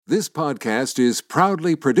This podcast is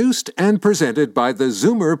proudly produced and presented by the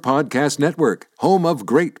Zoomer Podcast Network, home of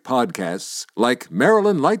great podcasts like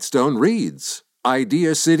Marilyn Lightstone Reads,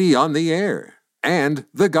 Idea City on the Air, and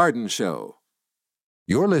The Garden Show.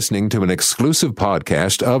 You're listening to an exclusive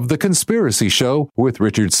podcast of The Conspiracy Show with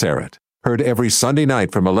Richard Serrett. Heard every Sunday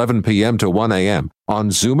night from 11 p.m. to 1 a.m. on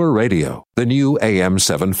Zoomer Radio, the new AM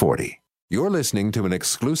 740. You're listening to an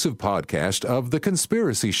exclusive podcast of The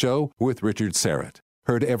Conspiracy Show with Richard Serrett.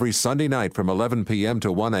 Heard every Sunday night from 11 p.m.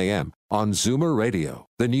 to 1 a.m. on Zoomer Radio,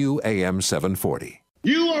 the new AM 740.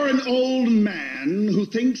 You are an old man who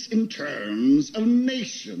thinks in terms of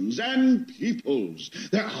nations and peoples.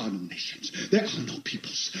 There are no nations. There are no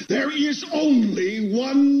peoples. There is only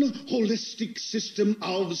one holistic system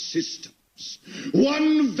of systems.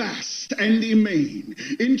 One vast and immane,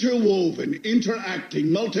 interwoven, interacting,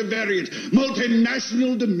 multivariate,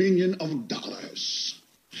 multinational dominion of dollars.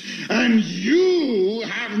 And you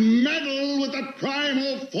have meddled with the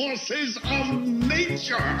primal forces of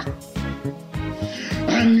nature.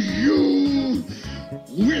 And you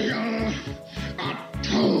will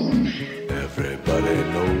atone. Everybody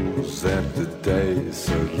knows that the dice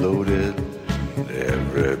are loaded.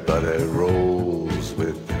 Everybody rolls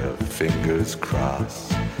with their fingers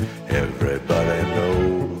crossed. Everybody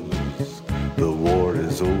knows the war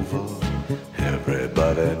is over.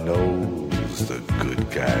 Everybody knows the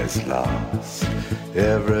good guys lost.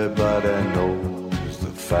 Everybody knows the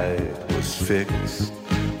fight was fixed.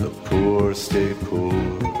 The poor stay poor,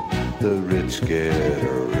 the rich get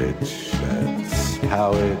rich. That's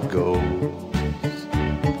how it goes.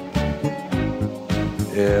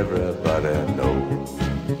 Everybody knows.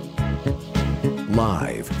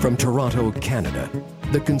 Live from Toronto, Canada,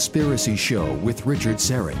 The Conspiracy Show with Richard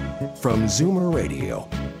Serrett from Zoomer Radio,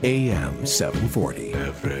 AM 740.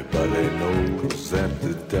 Everybody knows that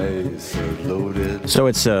the dice are loaded. So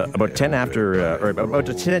it's about 10 after, or about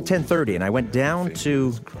 10:30, and I went down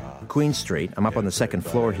to Queen Street. I'm up on the second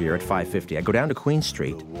floor here at 550. I go down to Queen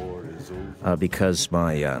Street because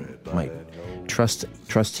my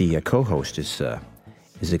trusty co-host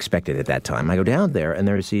is expected at that time. I go down there, and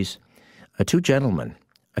there's these two gentlemen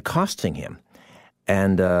accosting him,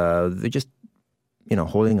 and they're just,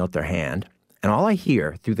 holding out their hand. And all I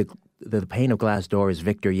hear through the pane of glass door is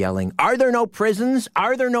Victor yelling, "Are there no prisons?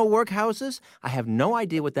 Are there no workhouses?" I have no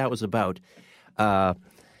idea what that was about.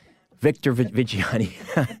 Victor Vigiani.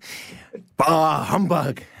 Bah,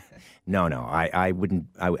 humbug. No, I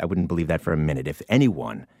wouldn't believe that for a minute. If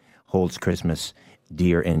anyone holds Christmas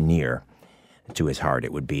dear and near to his heart,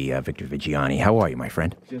 it would be Victor Vigiani. How are you, my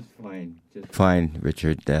friend? Just fine,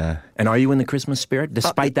 Richard. And are you in the Christmas spirit,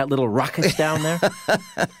 despite that little ruckus down there?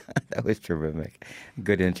 That was terrific.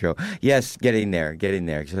 Good intro. Yes, getting there.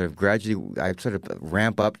 Sort of gradually, I sort of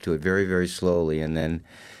ramp up to it very, very slowly, and then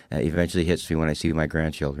eventually hits me when I see my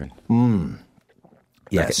grandchildren.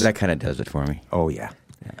 Yes. That kind of does it for me. Oh, yeah.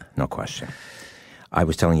 No question. I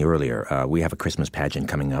was telling you earlier, we have a Christmas pageant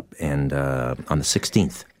coming up, and on the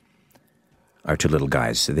 16th, our two little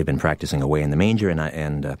guys, they've been practicing away in the manger,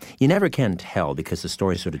 and you never can tell because the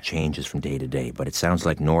story sort of changes from day to day, but it sounds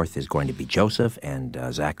like North is going to be Joseph, and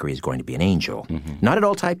Zachary is going to be an angel. Mm-hmm. Not at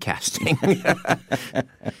all typecasting.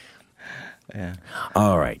 Yeah.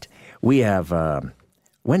 All right. We have...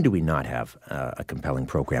 when do we not have a compelling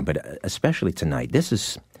program? But especially tonight, this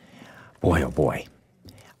is, boy, oh boy.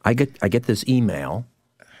 I get this email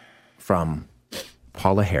from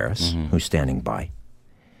Paula Harris, who's standing by,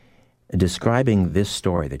 describing this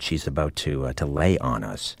story that she's about to lay on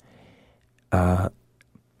us.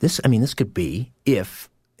 This could be, if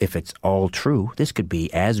it's all true, this could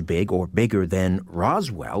be as big or bigger than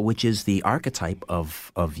Roswell, which is the archetype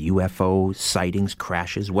of UFO sightings,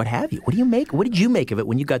 crashes, what have you. What did you make of it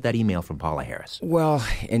when you got that email from Paula Harris? Well,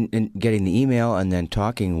 in getting the email and then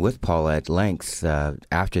talking with Paula at length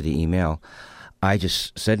after the email, I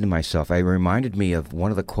just said to myself, it reminded me of one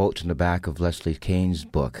of the quotes in the back of Leslie Kane's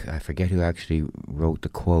book. I forget who actually wrote the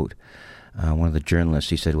quote. One of the journalists,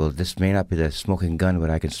 he said, well, this may not be the smoking gun, but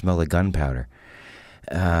I can smell the gunpowder.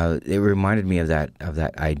 It reminded me of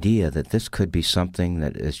that idea that this could be something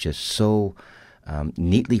that is just so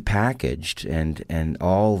neatly packaged and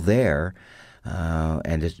all there,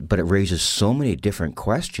 but it raises so many different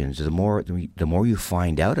questions. The more you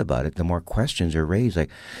find out about it, the more questions are raised, like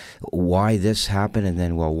why this happened, and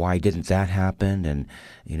then why didn't that happen, and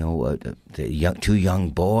the two young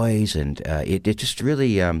boys, and it just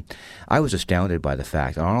really I was astounded by the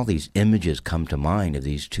fact that all these images come to mind of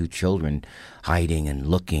these two children hiding and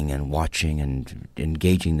looking and watching and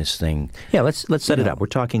engaging this thing. Yeah, let's set it up. We're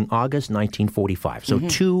talking August 1945, so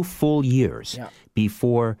 2 full years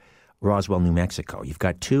before Roswell, New Mexico. You've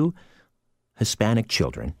got two Hispanic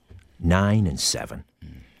children, 9 and 7,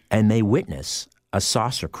 and they witness a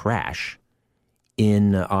saucer crash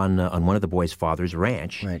on one of the boys' father's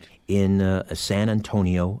ranch in San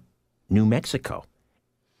Antonio, New Mexico.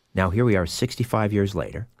 Now, here we are 65 years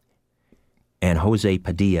later, and Jose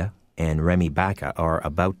Padilla and Remy Baca are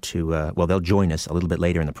about to, they'll join us a little bit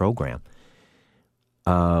later in the program.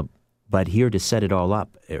 But here to set it all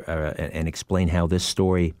up and explain how this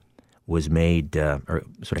story was made, or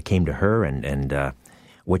sort of came to her and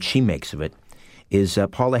what she makes of it, is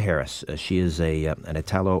Paula Harris. She is an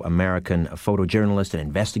Italo-American photojournalist and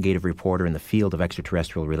investigative reporter in the field of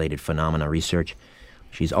extraterrestrial-related phenomena research.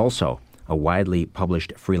 She's also a widely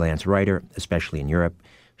published freelance writer, especially in Europe.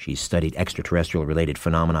 She's studied extraterrestrial-related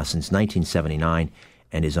phenomena since 1979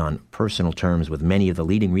 and is on personal terms with many of the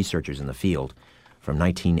leading researchers in the field. From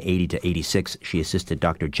 1980 to 86, she assisted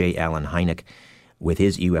Dr. J. Allen Hynek with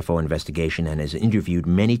his UFO investigation and has interviewed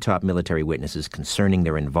many top military witnesses concerning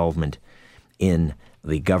their involvement in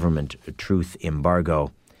the government truth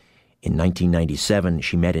embargo. In 1997,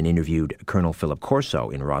 she met and interviewed Colonel Philip Corso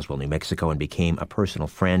in Roswell, New Mexico, and became a personal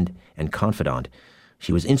friend and confidant.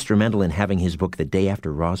 She was instrumental in having his book The Day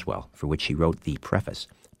After Roswell, for which she wrote the preface,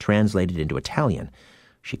 translated into Italian.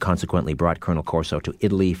 She consequently brought Colonel Corso to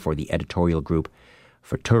Italy for the editorial group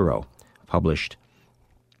Futuro, published,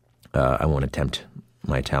 I won't attempt,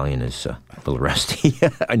 my Italian is a little rusty,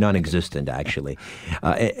 non-existent actually.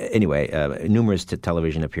 Anyway, numerous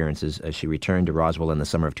television appearances. She returned to Roswell in the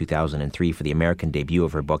summer of 2003 for the American debut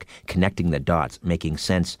of her book, Connecting the Dots, Making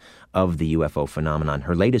Sense of the UFO Phenomenon.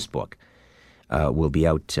 Her latest book will be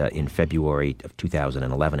out in February of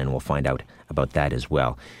 2011, and we'll find out about that as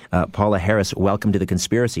well. Paula Harris, welcome to The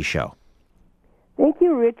Conspiracy Show. Thank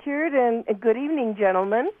you, Richard, and good evening,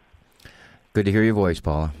 gentlemen. Good to hear your voice,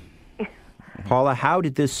 Paula. Paula, how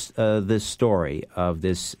did this story of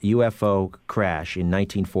this UFO crash in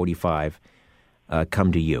 1945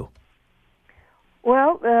 come to you?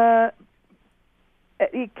 Well,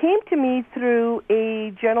 it came to me through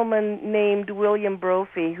a gentleman named William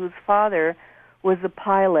Brophy, whose father was a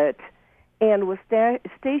pilot and was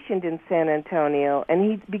stationed in San Antonio, and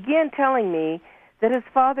he began telling me that his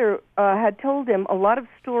father had told him a lot of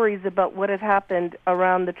stories about what had happened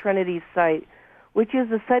around the Trinity site, which is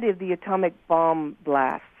the site of the atomic bomb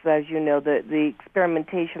blasts, as you know, the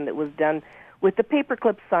experimentation that was done with the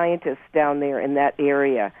paperclip scientists down there in that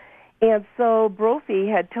area. And so Brophy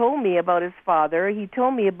had told me about his father. He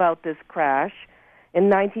told me about this crash in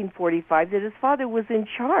 1945, that his father was in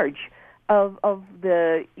charge of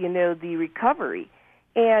the recovery.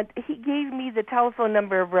 And he gave me the telephone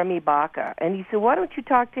number of Remy Baca, and he said, why don't you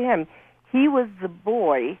talk to him? He was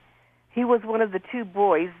one of the two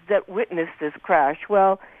boys that witnessed this crash.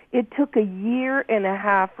 Well, it took a year and a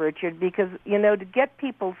half, Richard, because, to get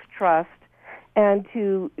people's trust and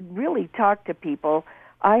to really talk to people,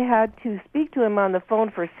 I had to speak to him on the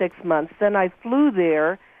phone for 6 months. Then I flew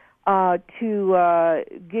there to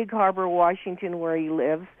Gig Harbor, Washington, where he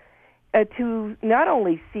lives, to not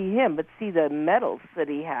only see him, but see the medals that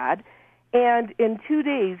he had. And in 2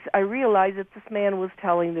 days, I realized that this man was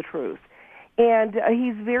telling the truth. And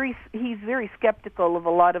he's very skeptical of a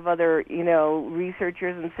lot of other,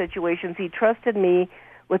 researchers and situations. He trusted me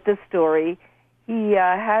with this story. He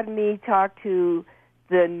had me talk to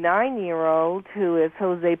the 9-year-old, who is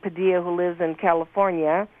Jose Padilla, who lives in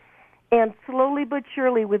California. And slowly but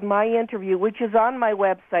surely, with my interview, which is on my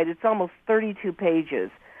website, it's almost 32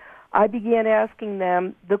 pages, I began asking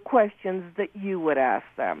them the questions that you would ask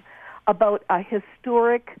them about a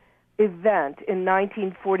historic event in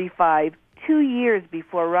 1945, 2 years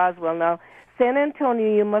before Roswell. Now, San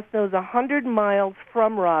Antonio, you must know, is 100 miles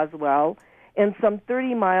from Roswell and some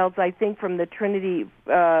 30 miles, I think, from the Trinity,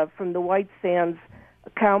 from the White Sands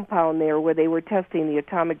compound there where they were testing the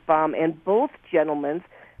atomic bomb. And both gentlemen,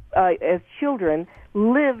 as children,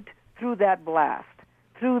 lived through that blast,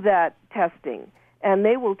 through that testing. And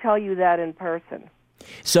they will tell you that in person.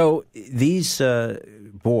 So these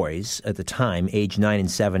boys at the time, age 9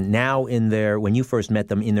 and 7, now when you first met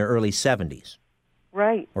them, in their early 70s.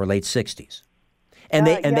 Right. Or late 60s.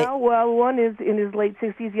 Well, one is in his late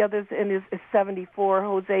 60s, the other's in his 74.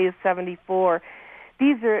 Jose is 74.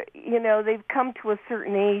 These are, they've come to a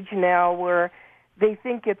certain age now where they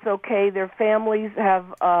think it's okay. Their families have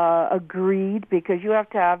agreed, because you have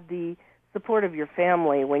to have the support of your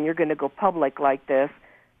family when you're going to go public like this,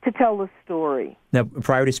 to tell the story. Now,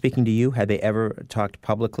 prior to speaking to you, had they ever talked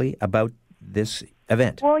publicly about this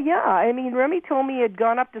event? Well, yeah. I mean, Remy told me he had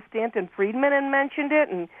gone up to Stanton Friedman and mentioned it,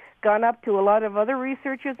 and gone up to a lot of other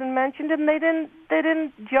researchers and mentioned it, and they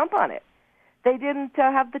didn't jump on it. they didn't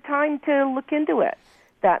have the time to look into it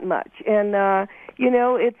that much. And,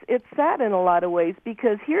 it's sad in a lot of ways,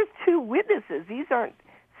 because here's two witnesses. These aren't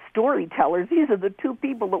storytellers. These are the two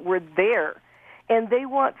people that were there. And they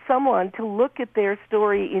want someone to look at their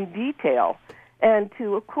story in detail and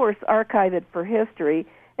to, of course, archive it for history.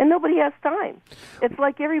 And nobody has time. It's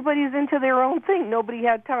like everybody's into their own thing. Nobody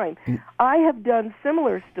had time. I have done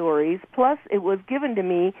similar stories, plus it was given to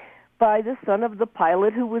me by the son of the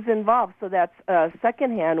pilot who was involved. So that's a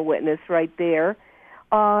secondhand witness right there.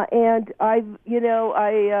 And I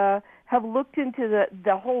have looked into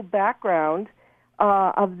the whole background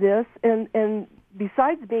of this, and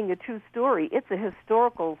besides being a true story, it's a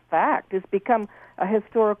historical fact. It's become a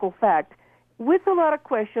historical fact with a lot of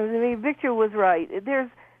questions. I mean, Victor was right. There's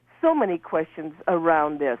so many questions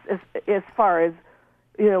around this, as far as,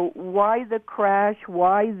 why the crash,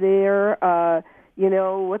 why there,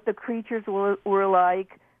 what the creatures were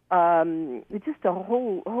like. Just a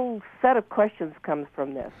whole set of questions comes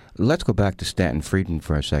from this. Let's go back to Stanton Friedman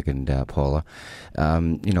for a second, Paula.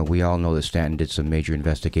 We all know that Stanton did some major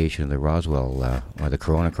investigation of the Roswell or the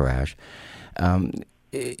Corona crash.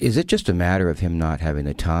 Is it just a matter of him not having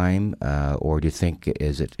the time, or do you think,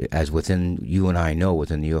 is it, as within, you and I know,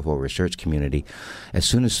 within the UFO research community, as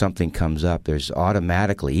soon as something comes up, there's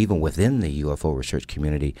automatically, even within the UFO research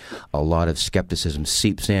community, a lot of skepticism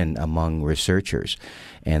seeps in among researchers,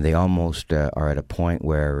 and they almost are at a point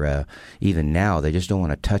where even now they just don't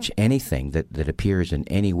want to touch anything that appears in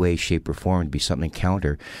any way, shape, or form to be something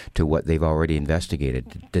counter to what they've already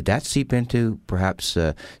investigated. Did that seep into perhaps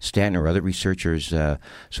Stanton or other researchers'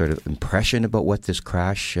 sort of impression about what this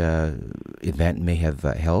crash event may have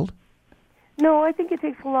held? No, I think it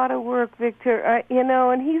takes a lot of work, Victor.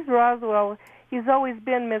 And he's Roswell. He's always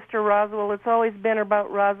been Mr. Roswell. It's always been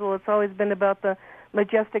about Roswell. It's always been about the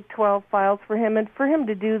Majestic 12 files for him. And for him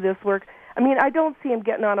to do this work, I don't see him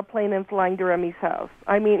getting on a plane and flying to Remy's house.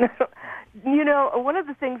 One of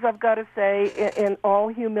the things I've got to say in all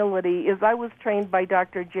humility is I was trained by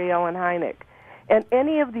Dr. J. Allen Hynek. And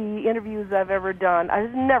any of the interviews I've ever done,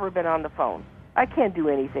 I've never been on the phone. I can't do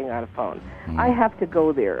anything on a phone. I have to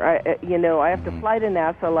go there. I have to fly to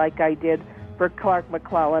NASA like I did for Clark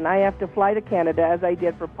McClellan. I have to fly to Canada as I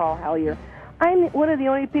did for Paul Hellyer. I'm one of the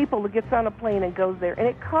only people that gets on a plane and goes there, and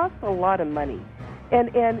it costs a lot of money. And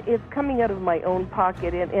it's coming out of my own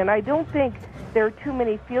pocket, and I don't think there are too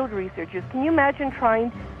many field researchers. Can you imagine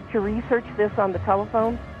trying to research this on the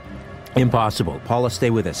telephone? Impossible. Paula, stay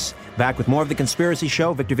with us. Back with more of The Conspiracy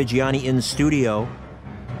Show. Victor Vigiani in studio.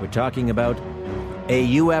 We're talking about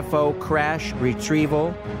a UFO crash retrieval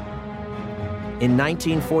in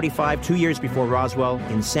 1945, 2 years before Roswell,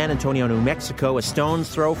 in San Antonio, New Mexico, a stone's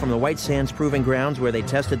throw from the White Sands Proving Grounds where they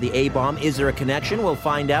tested the A-bomb. Is there a connection? We'll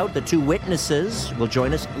find out. The two witnesses will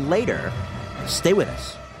join us later. Stay with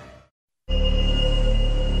us.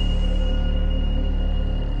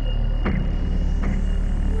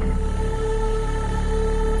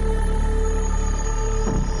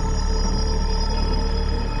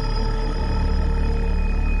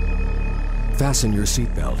 Fasten your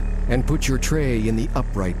seatbelt and put your tray in the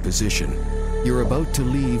upright position. You're about to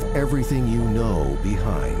leave everything you know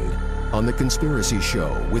behind on The Conspiracy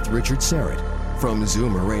Show with Richard Serrett from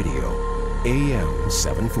Zoomer Radio, AM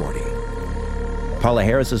 740. Paula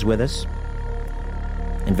Harris is with us,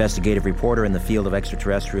 investigative reporter in the field of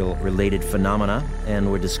extraterrestrial-related phenomena, and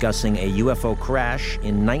we're discussing a UFO crash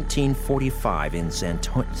in 1945 in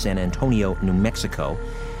San Antonio, New Mexico.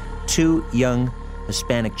 Two young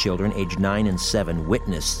Hispanic children, aged 9 and 7,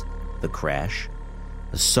 witnessed the crash,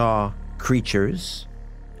 saw creatures,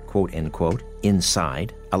 quote, end quote,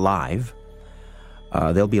 inside, alive.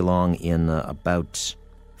 They'll be along in about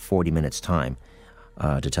 40 minutes' time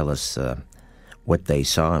to tell us what they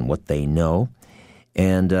saw and what they know.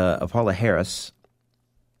 And Paula Harris,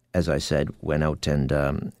 as I said, went out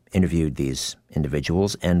and interviewed these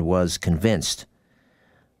individuals and was convinced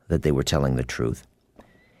that they were telling the truth.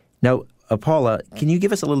 Now, Paula, can you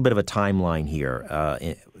give us a little bit of a timeline here?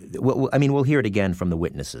 We'll hear it again from the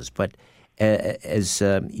witnesses, but as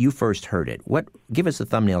you first heard it, give us a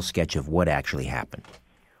thumbnail sketch of what actually happened.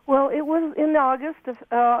 Well, it was in August,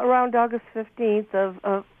 around August 15th of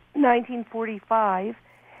 1945,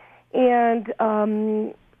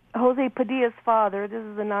 and Jose Padilla's father, this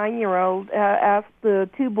is a 9-year-old, asked the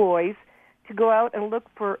two boys to go out and look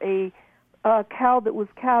for a cow that was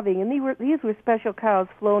calving, and these were special cows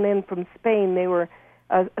flown in from Spain. They were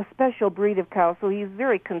a special breed of cow, so he's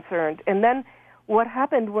very concerned. And then what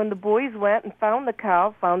happened when the boys went and found the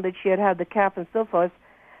cow, found that she had the calf and so forth,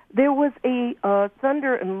 there was a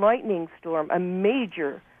thunder and lightning storm, a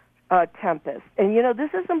major tempest. And, this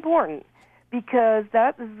is important because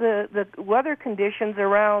that is the weather conditions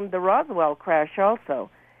around the Roswell crash also.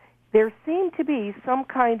 There seemed to be some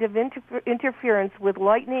kind of interference with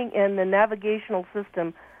lightning and the navigational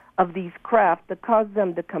system of these craft that caused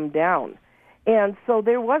them to come down. And so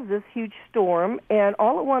there was this huge storm, and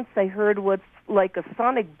all at once they heard what's like a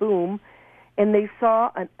sonic boom, and they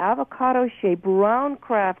saw an avocado-shaped round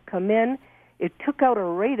craft come in. It took out a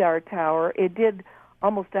radar tower. It did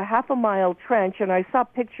almost a half-a-mile trench, and I saw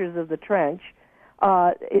pictures of the trench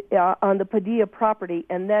on the Padilla property,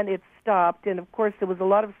 and then it stopped. And, of course, there was a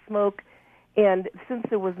lot of smoke, and since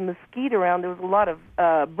there was mesquite around, there was a lot of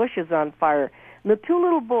bushes on fire. And the two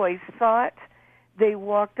little boys saw it. They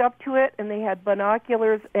walked up to it, and they had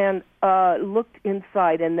binoculars and looked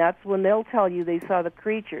inside, and that's when they'll tell you they saw the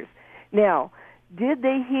creatures. Now, did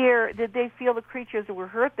they feel the creatures were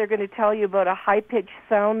hurt? They're going to tell you about a high-pitched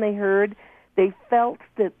sound they heard. They felt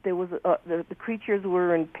that there was the creatures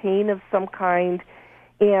were in pain of some kind,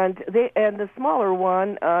 and the smaller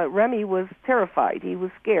one, Remy, was terrified. He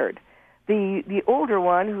was scared. The older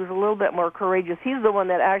one, who's a little bit more courageous, he's the one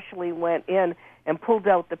that actually went in and pulled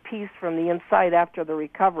out the piece from the inside after the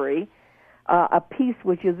recovery, a piece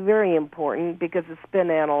which is very important because it's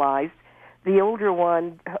been analyzed. The older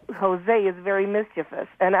one, Jose, is very mischievous.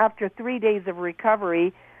 And after 3 days of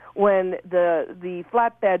recovery, when the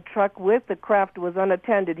flatbed truck with the craft was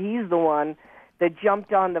unattended, he's the one that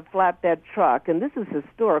jumped on the flatbed truck. And this is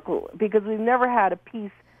historical because we've never had a piece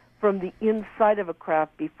from the inside of a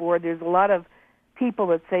craft before. There's a lot of people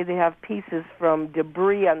that say they have pieces from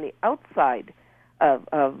debris on the outside of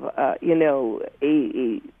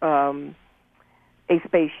a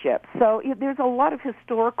spaceship. So there's a lot of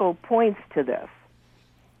historical points to this.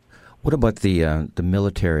 What about the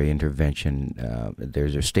military intervention?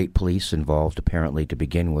 There's a state police involved, apparently, to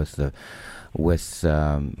begin with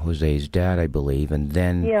Jose's dad, I believe, and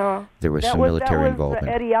then there was some military involvement.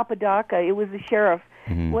 That was Eddie Apodaca. It was the sheriff.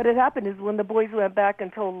 Mm-hmm. What had happened is when the boys went back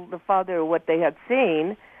and told the father what they had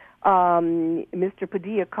seen, Mr.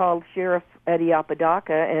 Padilla called Sheriff Eddie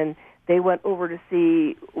Apodaca, and they went over to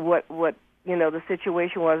see what the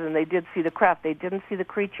situation was, and they did see the craft. They didn't see the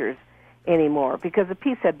creatures anymore because the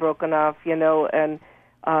piece had broken off, and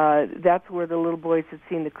that's where the little boys had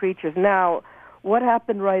seen the creatures. Now, what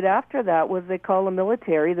happened right after that was they called the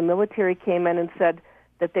military. The military came in and said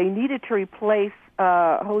that they needed to replace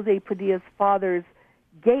Jose Padilla's father's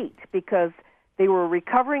gate because they were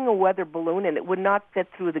recovering a weather balloon and it would not fit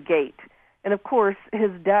through the gate. And, of course,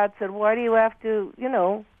 his dad said, why do you have to,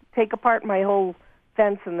 take apart my whole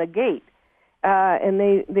fence and the gate? And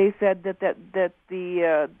they said that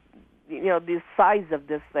the the size of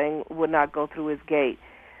this thing would not go through his gate.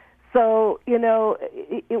 So,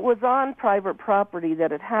 it was on private property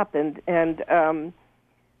that it happened, and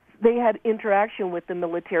they had interaction with the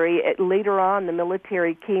military. Later on, the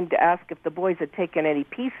military came to ask if the boys had taken any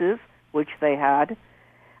pieces, which they had,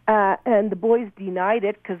 and the boys denied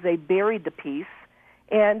it because they buried the piece.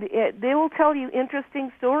 And they will tell you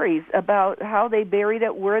interesting stories about how they buried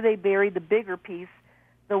it, where they buried the bigger piece,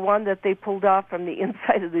 the one that they pulled off from the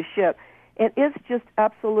inside of the ship. And it's just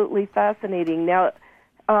absolutely fascinating. Now,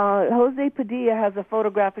 Jose Padilla has a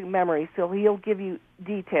photographic memory, so he'll give you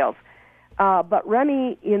details. But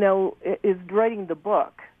Remy, is writing the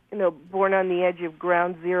book, Born on the Edge of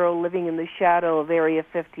Ground Zero, Living in the Shadow of Area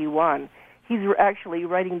 51. He's actually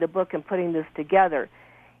writing the book and putting this together.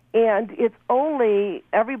 And it's only,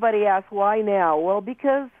 everybody asks, why now? Well,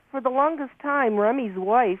 because for the longest time, Remy's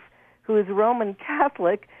wife, who is Roman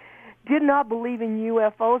Catholic, did not believe in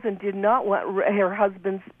UFOs and did not want her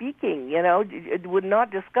husband speaking, would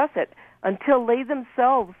not discuss it until they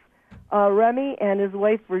themselves, Remy and his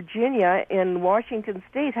wife Virginia in Washington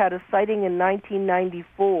State, had a sighting in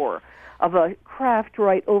 1994 of a craft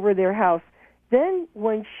right over their house. Then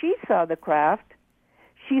when she saw the craft,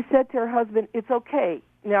 she said to her husband, it's okay.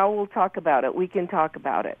 Now we'll talk about it. We can talk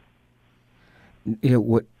about it.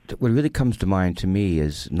 What really comes to mind to me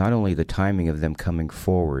is not only the timing of them coming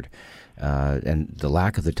forward and the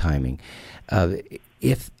lack of the timing.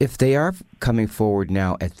 If they are coming forward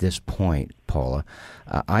now at this point, Paula,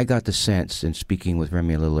 I got the sense in speaking with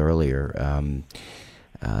Remy a little earlier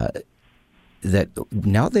that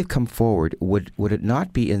now they've come forward, would it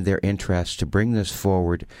not be in their interest to bring this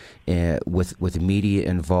forward with media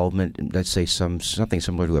involvement, let's say something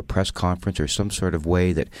similar to a press conference or some sort of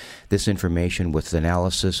way that this information with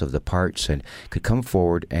analysis of the parts and could come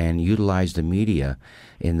forward and utilize the media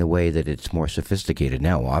in the way that it's more sophisticated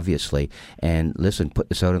now, obviously, and put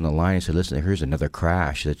this out on the line and say, listen, here's another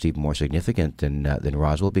crash that's even more significant than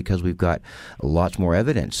Roswell because we've got lots more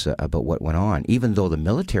evidence about what went on, even though the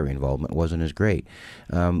military involvement wasn't as is great.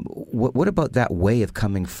 What about that way of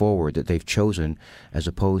coming forward that they've chosen as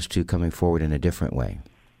opposed to coming forward in a different way?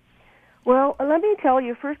 Well, let me tell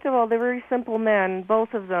you, first of all, they're very simple men,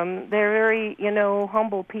 both of them. They're very,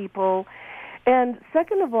 humble people. And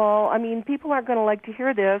second of all, I mean, people aren't going to like to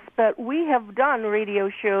hear this, but we have done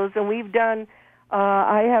radio shows, and we've done,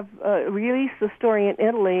 I have released the story in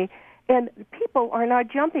Italy, and people are not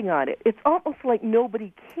jumping on it. It's almost like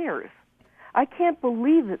nobody cares. I can't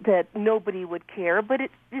believe that nobody would care, but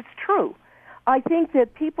it's true. I think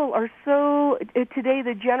that people are so, today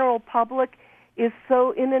the general public is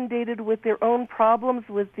so inundated with their own problems,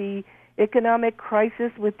 with the economic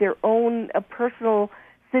crisis, with their own personal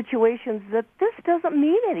situations, that this doesn't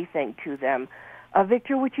mean anything to them,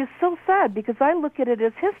 Victor, which is so sad, because I look at it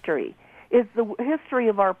as history. It's the history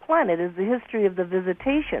of our planet, is the history of the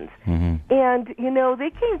visitations. Mm-hmm. And, they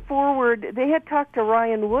came forward, they had talked to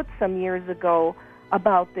Ryan Wood some years ago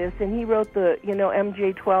about this, and he wrote the,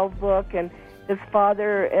 MJ-12 book, and his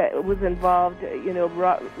father was involved,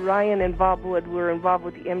 Ryan and Bob Wood were involved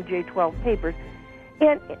with the MJ-12 papers.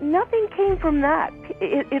 And nothing came from that.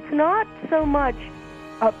 It's not so much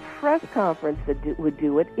a press conference that would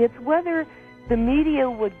do it. It's whether the media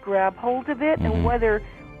would grab hold of it and whether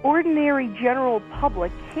ordinary general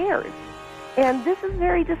public cares. And this is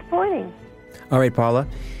very disappointing. All right, Paula,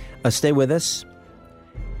 stay with us.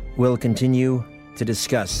 We'll continue to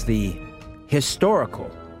discuss the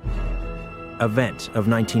historical event of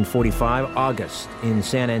 1945, August, in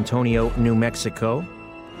San Antonio, New Mexico.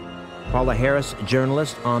 Paula Harris,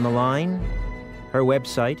 journalist, on the line. Her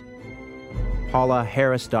website,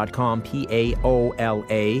 paulaharris.com,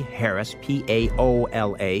 Paola Harris,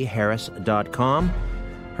 Paola Harris.com.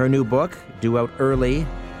 Her new book, due out early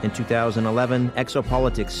in 2011,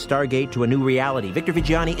 Exopolitics, Stargate to a New Reality. Victor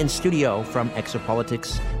Vigiani in studio from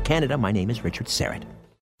Exopolitics Canada. My name is Richard Serrett.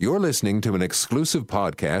 You're listening to an exclusive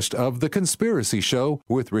podcast of The Conspiracy Show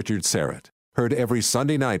with Richard Serrett. Heard every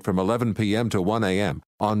Sunday night from 11 p.m. to 1 a.m.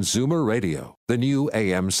 on Zoomer Radio, the new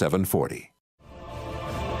AM 740.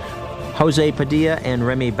 Jose Padilla and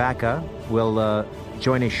Remy Baca will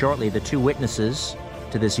join us shortly, the two witnesses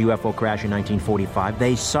to this UFO crash in 1945.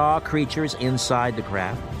 They saw creatures inside the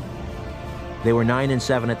craft. They were 9 and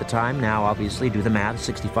 7 at the time. Now, obviously, do the math,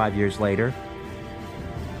 65 years later,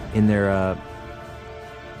 in their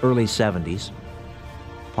early 70s.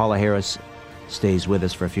 Paula Harris stays with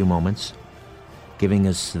us for a few moments, giving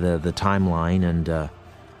us the timeline and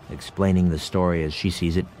explaining the story as she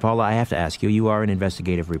sees it. Paula, I have to ask you, you are an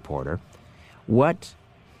investigative reporter.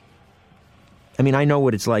 I know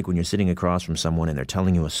what it's like when you're sitting across from someone and they're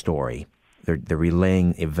telling you a story. They're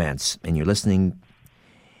relaying events, and you're listening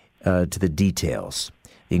to the details,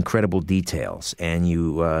 the incredible details, and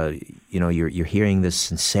you're hearing this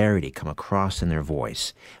sincerity come across in their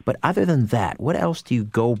voice. But other than that, what else do you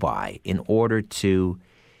go by in order to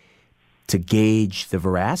gauge the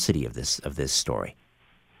veracity of this story?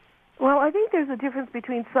 Well, I think there's a difference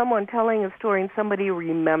between someone telling a story and somebody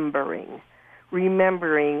remembering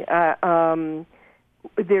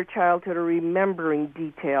their childhood or remembering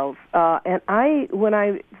details. And when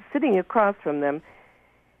I'm sitting across from them,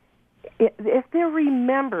 if they're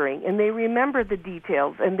remembering and they remember the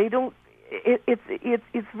details and they don't,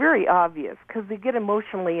 it's very obvious because they get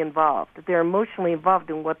emotionally involved. They're emotionally involved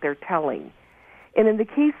in what they're telling. And in the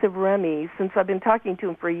case of Remy, since I've been talking to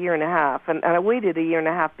him for a year and a half, and I waited a year and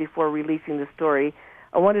a half before releasing the story,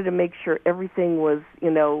 I wanted to make sure everything was,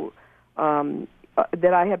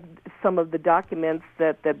 that I had some of the documents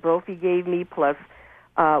that Brophy gave me, plus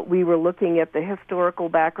we were looking at the historical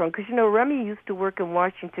background. Because, Remy used to work in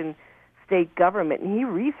Washington state government, and he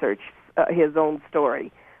researched his own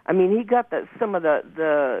story. I mean, he got some of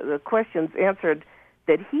the questions answered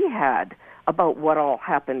that he had about what all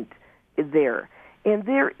happened there. And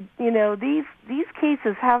these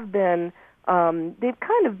cases have been, they've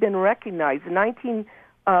kind of been recognized. The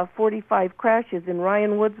 1945 crashes in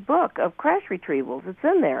Ryan Wood's book of crash retrievals, it's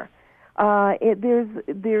in there. There's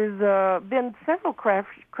been several crash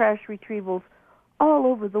retrievals all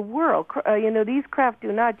over the world. These craft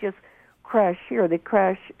do not just crash here; they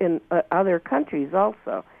crash in other countries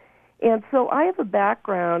also. And so I have a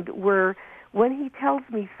background where when he tells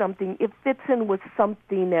me something, it fits in with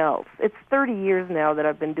something else. It's 30 years now that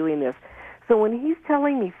I've been doing this. So when he's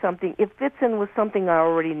telling me something, it fits in with something I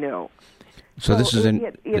already know. So this is in...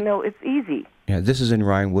 it's easy. Yeah, this is in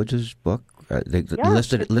Ryan Woods' book?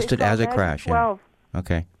 Listed as a crash. Yeah.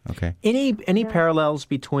 Okay. Any parallels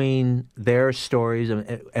between their stories,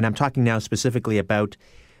 and I'm talking now specifically about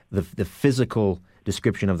the physical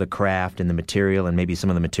description of the craft and the material and maybe some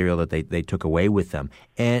of the material that they took away with them.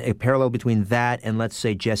 And a parallel between that and, let's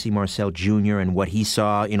say, Jesse Marcel Jr. and what he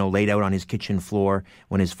saw, laid out on his kitchen floor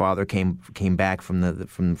when his father came back from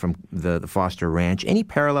the Foster Ranch. Any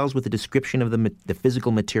parallels with the description of the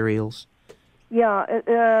physical materials?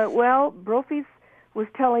 Yeah, well, Brophy was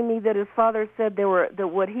telling me that his father said that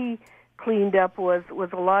what he cleaned up was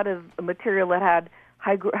a lot of material that had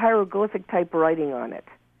hieroglyphic type writing on it.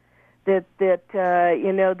 Like the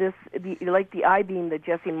I-beam that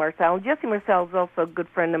Jesse Marcel. And Jesse Marcel is also a good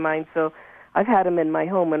friend of mine, so I've had him in my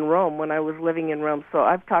home in Rome when I was living in Rome. So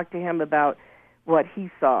I've talked to him about what he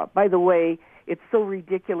saw. By the way, it's so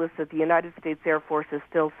ridiculous that the United States Air Force is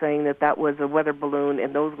still saying that was a weather balloon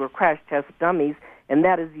and those were crash test dummies, and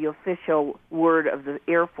that is the official word of the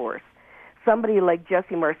Air Force. Somebody like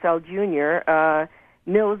Jesse Marcel Jr.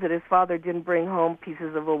 Knows that his father didn't bring home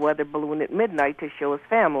pieces of a weather balloon at midnight to show his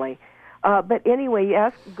family. But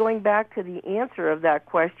anyway, going back to the answer of that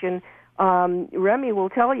question, Remy will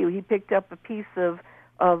tell you he picked up a piece of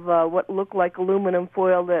what looked like aluminum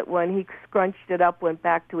foil that when he scrunched it up went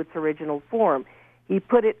back to its original form. He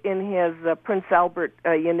put it in his Prince Albert,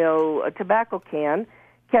 a tobacco can,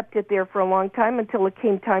 kept it there for a long time until it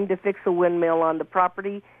came time to fix a windmill on the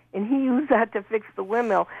property, and he used that to fix the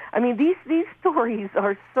windmill. I mean, these stories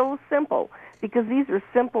are so simple because these are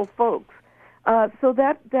simple folks. So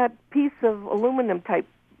that piece of aluminum type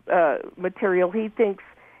material he thinks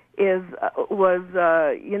was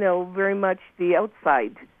very much the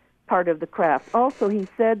outside part of the craft. Also, he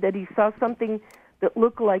said that he saw something that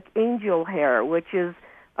looked like angel hair, which is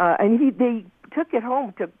they took it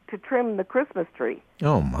home to trim the Christmas tree.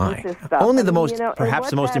 Oh my! Only the most, perhaps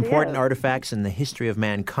the most important artifacts in the history of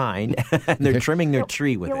mankind, and they're trimming their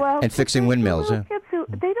tree with it and fixing windmills. Kids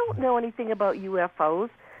they don't know anything about UFOs.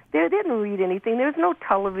 They didn't read anything. There's no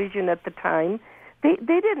television at the time. They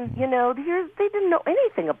didn't, they didn't know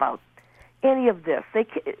anything about any of this.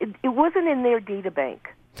 It wasn't in their data bank,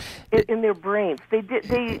 in their brains.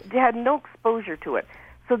 They had no exposure to it,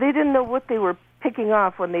 so they didn't know what they were picking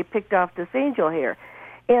off when they picked off this angel hair.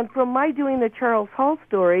 And from my doing the Charles Hall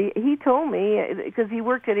story, he told me, because he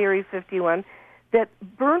worked at Area 51, that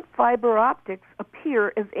burnt fiber optics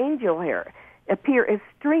appear as angel hair, appear as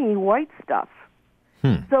stringy white stuff.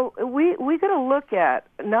 So we got to look at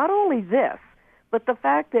not only this, but the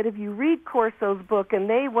fact that if you read Corso's book, and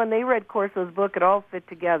when they read Corso's book, it all fit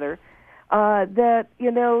together, that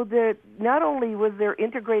not only was there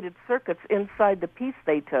integrated circuits inside the piece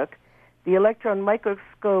they took, the electron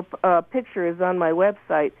microscope picture is on my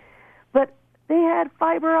website, but they had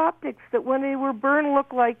fiber optics that when they were burned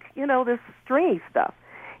looked like, this stringy stuff.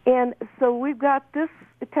 And so we've got this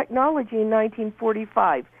technology in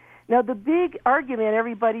 1945. Now, the big argument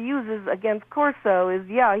everybody uses against Corso is,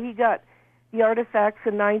 he got the artifacts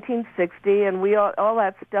in 1960, and all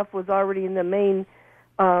that stuff was already in the mainstream.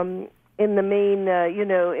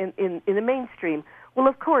 Well,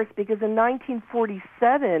 of course, because in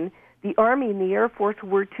 1947, the Army and the Air Force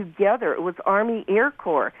were together. It was Army Air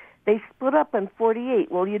Corps. They split up in 48.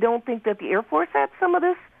 Well, you don't think that the Air Force had some of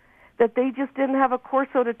this? That they just didn't have a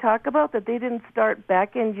Corso to talk about? That they didn't start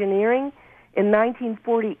back engineering in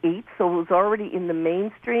 1948, so it was already in the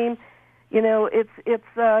mainstream? It's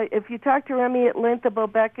if you talk to Remy at length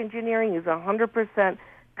about back engineering, he's 100%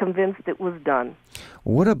 convinced it was done.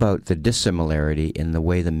 What about the dissimilarity in the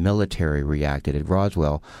way the military reacted at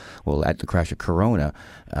Roswell? Well, at the crash of Corona,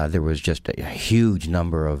 there was just a huge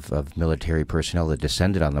number of military personnel that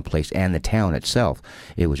descended on the place and the town itself.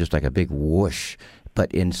 It was just like a big whoosh.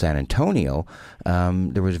 But in San Antonio,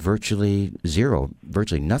 there was virtually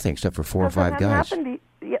nothing except for 4 or 5 guys. The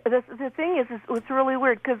thing is, it's really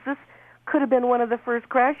weird because this could have been one of the first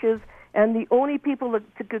crashes, and the only people that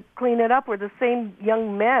could clean it up were the same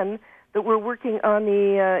young men that were working on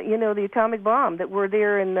the atomic bomb that were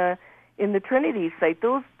there in the Trinity site.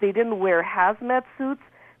 They didn't wear hazmat suits.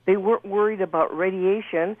 They weren't worried about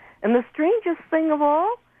radiation. And the strangest thing of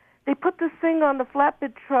all, they put this thing on the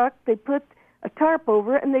flatbed truck. They put a tarp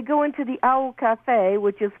over it, and they go into the Owl Cafe,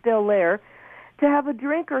 which is still there, to have a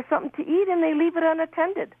drink or something to eat, and they leave it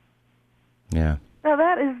unattended. Yeah. Now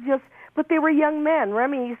that is just, but they were young men.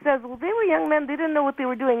 Remy says, well, they were young men. They didn't know what they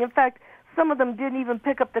were doing. In fact, some of them didn't even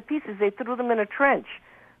pick up the pieces. They threw them in a trench.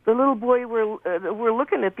 The little boy were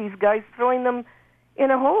looking at these guys throwing them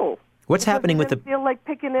in a hole. What's happening with feel like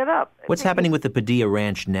picking it up? What's happening with the Padilla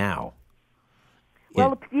Ranch now?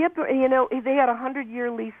 Well, they had a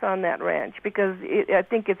 100-year lease on that ranch because I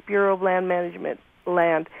think it's Bureau of Land Management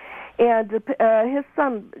land. And his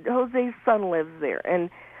son, Jose's son, lives there. And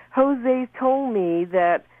Jose told me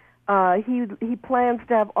that He plans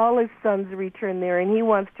to have all his sons return there, and he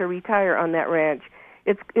wants to retire on that ranch.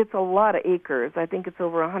 It's a lot of acres. I think it's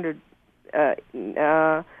over 100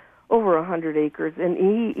 acres, and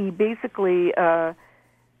he basically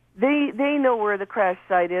they know where the crash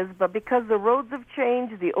site is, but because the roads have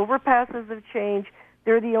changed, the overpasses have changed,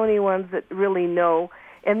 they're the only ones that really know,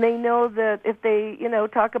 and they know that if they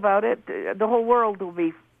talk about it, the whole world will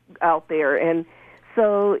be out there, and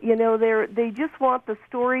so they just want the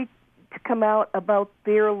story to come out about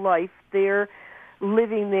their life, their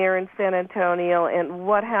living there in San Antonio, and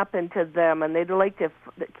what happened to them, and they'd like to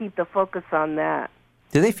keep the focus on that.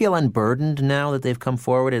 Do they feel unburdened now that they've come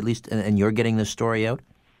forward, at least, and you're getting this story out?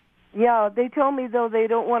 Yeah, they told me, though, they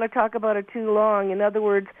don't want to talk about it too long. In other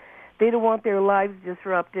words, they don't want their lives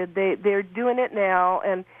disrupted. They're doing it now,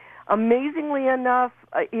 and amazingly enough,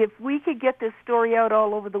 if we could get this story out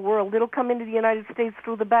all over the world, it'll come into the United States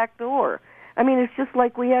through the back door. I mean, it's just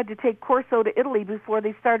like we had to take Corso to Italy before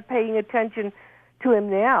they started paying attention to him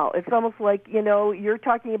now. It's almost like, you're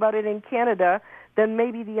talking about it in Canada, then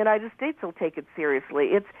maybe the United States will take it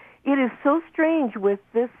seriously. It is so strange with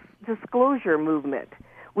this disclosure movement,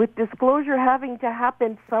 with disclosure having to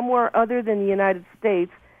happen somewhere other than the United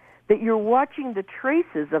States, that you're watching the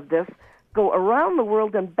traces of this go around the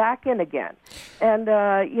world and back in again. And,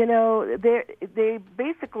 they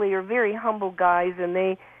basically are very humble guys, and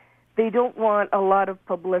they don't want a lot of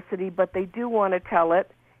publicity, but they do want to tell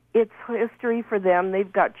it. It's history for them.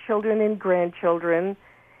 They've got children and grandchildren,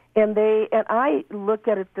 and I look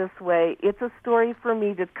at it this way. It's a story for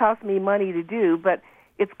me that cost me money to do, but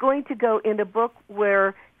it's going to go in a book where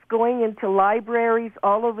it's going into libraries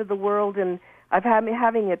all over the world, and I'm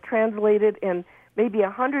having it translated, and maybe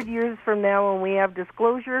 100 years from now when we have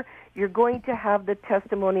disclosure, you're going to have the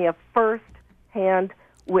testimony of first-hand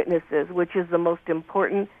witnesses, which is the most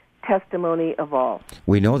important testimony of all.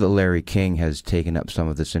 We know that Larry King has taken up some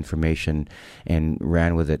of this information and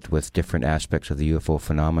ran with it with different aspects of the UFO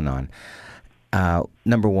phenomenon.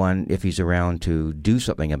 Number one, if he's around to do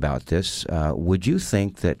something about this, would you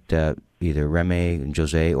think that either Remy and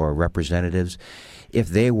Jose or representatives, if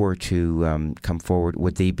they were to come forward,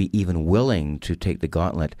 would they be even willing to take the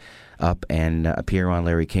gauntlet up and appear on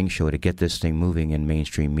Larry King's show to get this thing moving in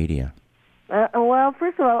mainstream media? Well,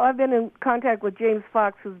 first of all, I've been in contact with James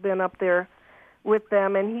Fox, who's been up there with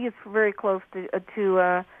them, and he is very close to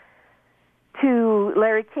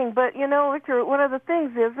Larry King. But, Victor, one of the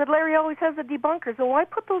things is that Larry always has the debunkers, and why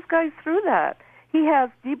put those guys through that? He has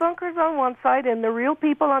debunkers on one side and the real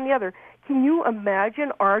people on the other. Can you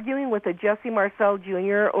imagine arguing with a Jesse Marcel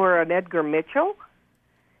Jr. or an Edgar Mitchell?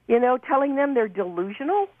 Telling them they're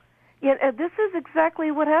delusional? This is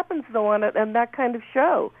exactly what happens, though, on that kind of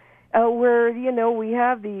show. Where we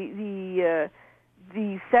have the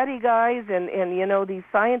SETI guys and these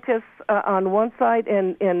scientists on one side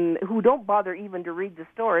and who don't bother even to read the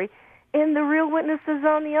story, and the real witnesses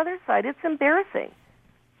on the other side. It's embarrassing.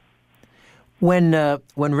 When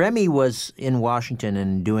Remy was in Washington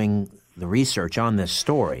and doing the research on this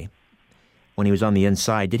story, when he was on the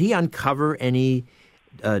inside, did he uncover any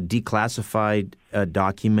declassified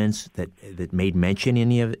documents that made mention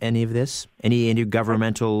any of this? Any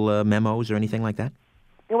intergovernmental memos or anything like that?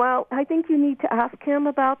 Well, I think you need to ask him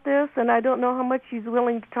about this, and I don't know how much he's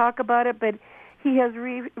willing to talk about it, but he has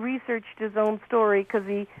researched his own story because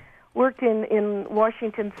he worked in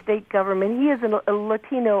Washington state government. He is a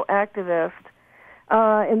Latino activist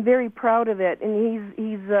and very proud of it, and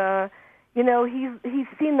he's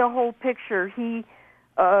seen the whole picture.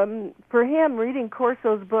 For him, reading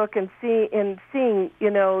Corso's book and seeing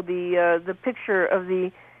the picture of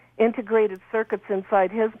the integrated circuits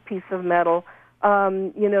inside his piece of metal,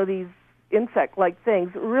 these insect-like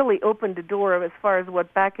things, really opened the door as far as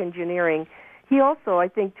what back engineering. He also, I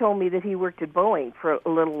think, told me that he worked at Boeing for a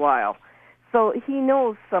little while, so he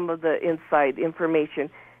knows some of the inside information.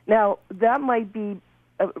 Now, that might be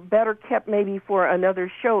better kept maybe for another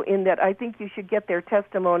show, in that I think you should get their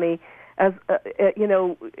testimony as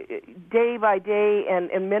day by day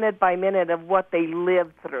and minute by minute of what they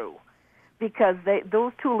lived through, because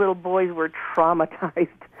those two little boys were traumatized.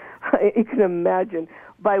 You can imagine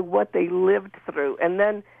by what they lived through, and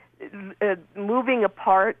then moving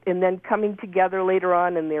apart and then coming together later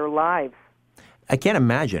on in their lives. I can't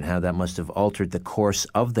imagine how that must have altered the course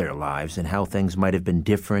of their lives and how things might have been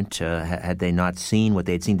different had they not seen what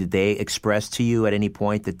they had seen. Did they express to you at any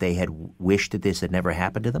point that they had wished that this had never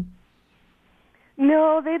happened to them?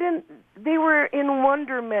 No, they didn't. They were in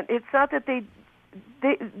wonderment. It's not that they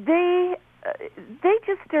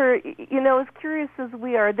just are, as curious as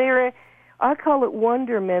we are. I call it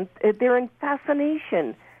wonderment. They're in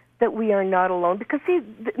fascination. that we are not alone. Because, see,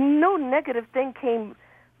 no negative thing came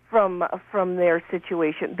from their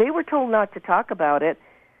situation. They were told not to talk about it,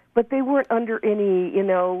 but they weren't under any,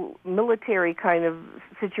 military kind of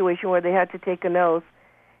situation where they had to take an oath.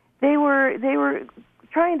 They were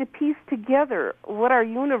trying to piece together what our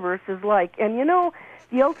universe is like. And,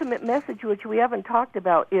 the ultimate message, which we haven't talked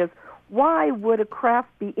about, is why would a craft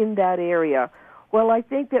be in that area? Well, I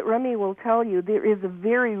think that Remy will tell you there is a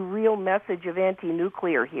very real message of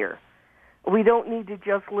anti-nuclear here. We don't need to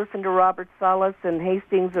just listen to Robert Salas and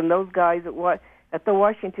Hastings and those guys at the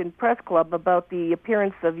Washington Press Club about the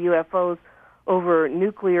appearance of UFOs over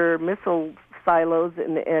nuclear missile silos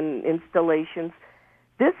and installations.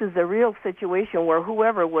 This is a real situation where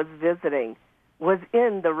whoever was visiting was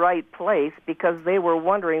in the right place because they were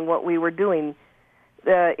wondering what we were doing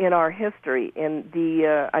in our history. And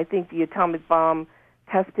I think the atomic bomb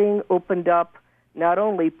testing opened up not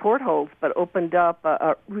only portholes, but opened up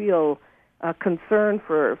a real concern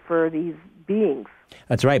for these beings.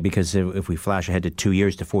 That's right, because if we flash ahead to 2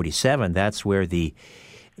 years to 47, that's where the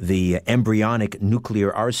embryonic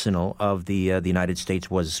nuclear arsenal of the United States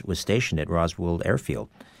was stationed at Roswell Airfield.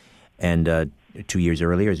 And 2 years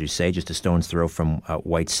earlier, as you say, just a stone's throw from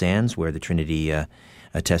White Sands, where the Trinity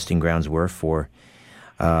testing grounds were for,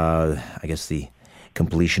 I guess, the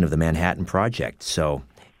completion of the Manhattan Project. So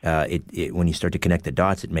when you start to connect the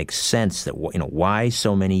dots, it makes sense that why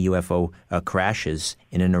so many UFO crashes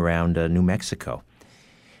in and around New Mexico.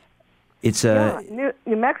 New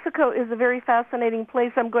Mexico is a very fascinating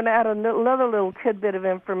place. I'm going to add another little tidbit of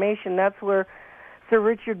information. That's where Sir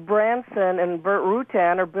Richard Branson and Burt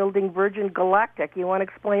Rutan are building Virgin Galactic. You want to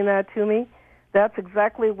explain that to me? That's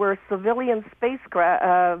exactly where civilian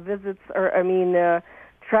spacecraft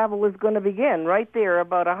travel is going to begin, right there,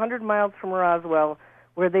 about 100 miles from Roswell,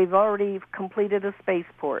 where they've already completed a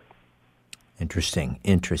spaceport. Interesting.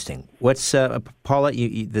 What's Paula?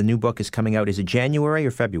 The new book is coming out. Is it January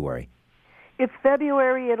or February? It's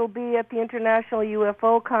February. It'll be at the International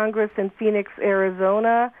UFO Congress in Phoenix,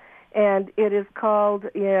 Arizona, and it is called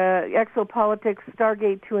Exopolitics: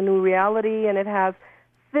 Stargate to a New Reality, and it has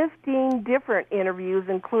 15 different interviews,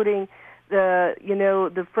 including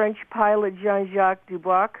the French pilot Jean-Jacques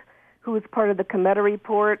Dubois, who is part of the Cometa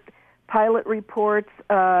Report, pilot reports,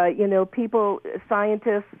 people,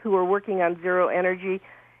 scientists who are working on zero energy.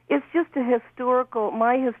 It's just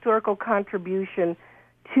my historical contribution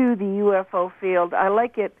to the UFO field. I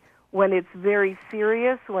like it when it's very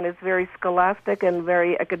serious, when it's very scholastic and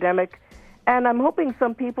very academic, and I'm hoping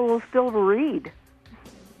some people will still read.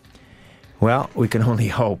 Well, we can only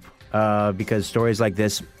hope, because stories like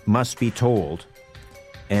this must be told,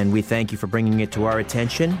 and we thank you for bringing it to our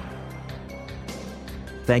attention.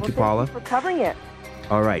 Thank you, Paula. Thank you for covering it.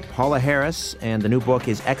 All right, Paula Harris, and the new book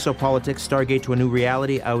is Exopolitics: Stargate to a New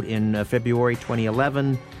Reality, out in February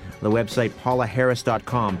 2011. The website,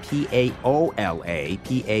 paulaharris.com,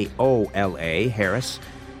 Paola,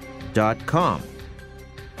 Harris.com.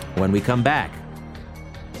 When we come back,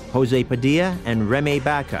 Jose Padilla and Remy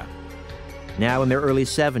Baca, now in their early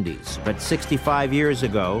 70s, but 65 years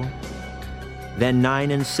ago, then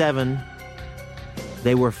 9 and 7,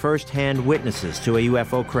 they were first-hand witnesses to a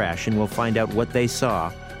UFO crash, and we'll find out what they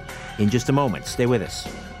saw in just a moment. Stay with us.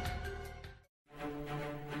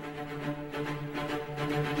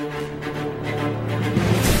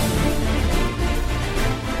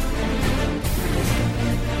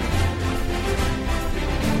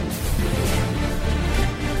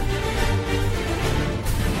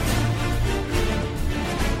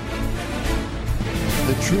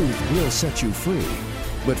 The truth will set you free,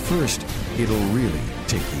 but first, it'll really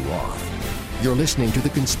take you off. You're listening to The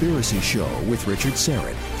Conspiracy Show with Richard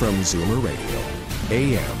Serrett from Zoomer Radio,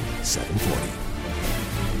 AM 740.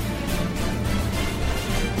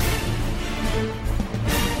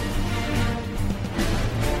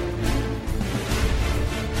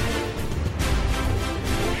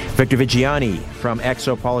 Victor Vigiani from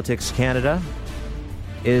Exopolitics Canada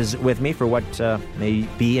is with me for what may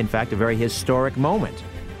be, in fact, a very historic moment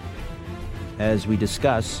as we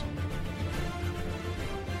discuss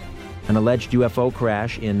an alleged UFO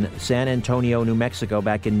crash in San Antonio, New Mexico,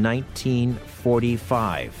 back in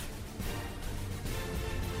 1945.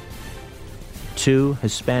 2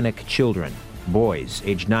 Hispanic children, boys,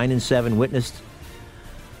 aged 9 and 7, witnessed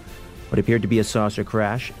what appeared to be a saucer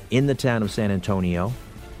crash in the town of San Antonio.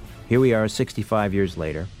 Here we are 65 years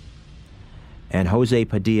later, and Jose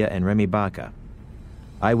Padilla and Remy Baca,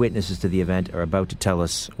 eyewitnesses to the event, are about to tell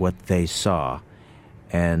us what they saw.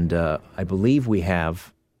 And I believe we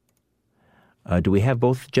have... do we have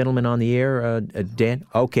both gentlemen on the air, Dan?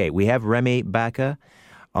 Okay, we have Remy Baca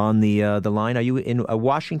on the line. Are you in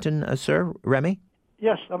Washington, sir, Remy?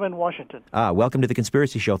 Yes, I'm in Washington. Welcome to the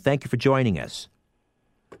Conspiracy Show. Thank you for joining us.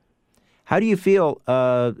 How do you feel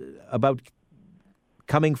about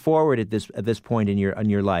coming forward at this point in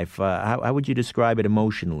your life? How would you describe it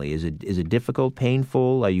emotionally? Is it difficult,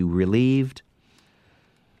 painful? Are you relieved?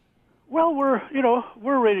 Well,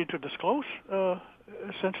 we're ready to disclose.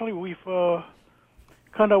 Essentially, we've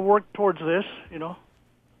kind of worked towards this,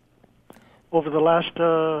 over the last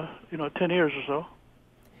 10 years or so.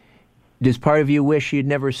 Does part of you wish you'd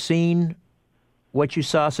never seen what you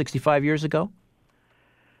saw 65 years ago?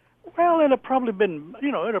 Well, it'd have probably been,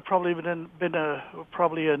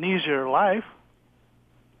 probably an easier life.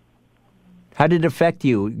 How did it affect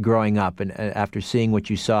you growing up and after seeing what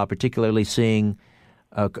you saw, particularly seeing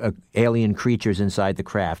alien creatures inside the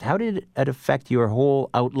craft? How did it affect your whole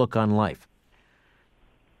outlook on life?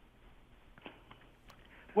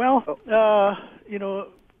 Well, I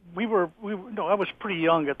was pretty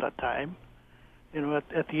young at that time,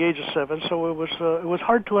 at the age of 7, so it was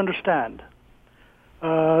hard to understand.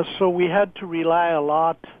 So we had to rely a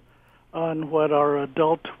lot on what our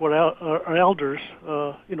elders,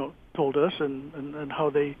 told us and how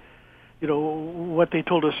they, what they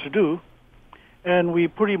told us to do, and we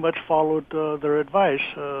pretty much followed their advice.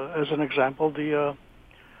 As an example, the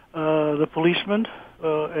policeman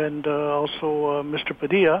and also Mr.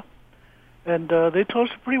 Padilla, and they told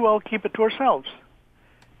us to pretty well keep it to ourselves.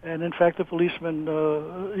 And in fact, the policeman,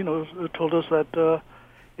 told us that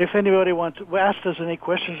if anybody asked us any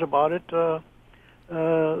questions about it, to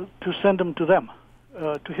send them to him,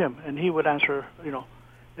 and he would answer,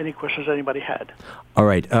 any questions anybody had. All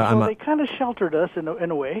right. So they kind of sheltered us in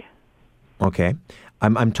a way. Okay.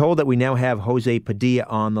 I'm told that we now have Jose Padilla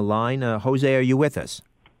on the line. Jose, are you with us?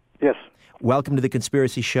 Yes. Welcome to the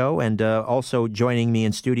Conspiracy Show, and also joining me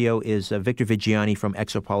in studio is Victor Vigiani from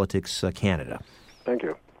Exopolitics Canada. Thank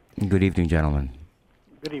you. Good evening, gentlemen.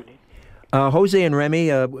 Good evening. Jose and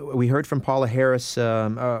Remy, we heard from Paula Harris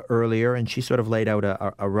earlier, and she sort of laid out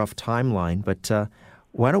a rough timeline. But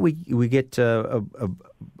why don't we get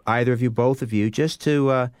either of you, both of you, just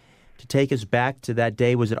to take us back to that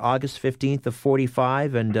day? Was it August 15th of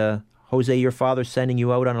 45? And Jose, your father sending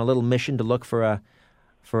you out on a little mission to look for a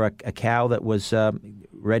cow that was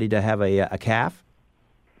ready to have a calf?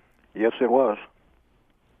 Yes, it was.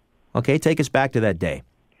 Okay, take us back to that day.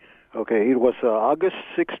 Okay, it was August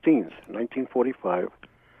 16th, 1945.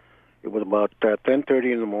 It was about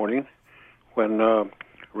 10:30 in the morning when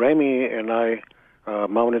Remy and I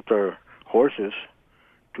mounted our horses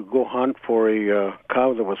to go hunt for a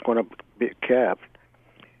cow that was going to be calved,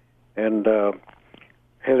 and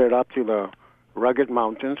headed up to the rugged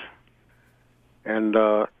mountains. And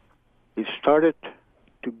it started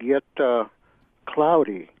to get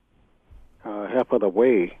cloudy half of the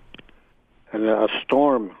way, and a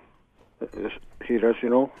storm hit us,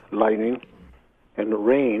 lightning and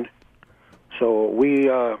rain. So we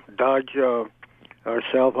dodged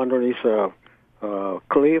ourselves underneath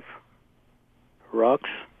cliff, rocks,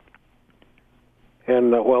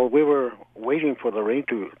 and while we were waiting for the rain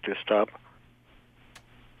to stop,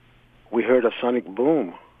 we heard a sonic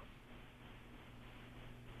boom.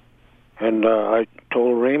 And I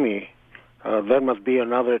told Remy, that must be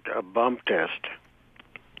another bomb test.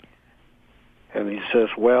 And he says,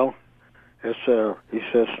 well, he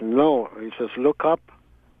says, no. He says, look up.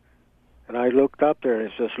 And I looked up there,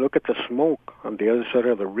 and he says, look at the smoke on the other side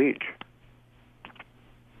of the ridge.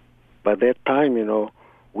 By that time,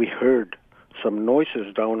 we heard some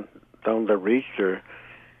noises down the ridge there.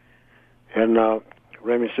 And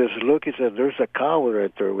Remy says, look, he says, there's a cow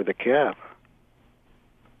right there with a calf.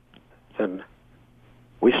 And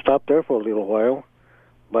we stopped there for a little while,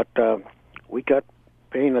 but we got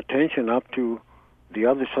paying attention up to the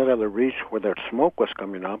other side of the ridge where that smoke was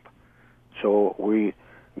coming up. So we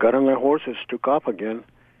got on our horses, took off again,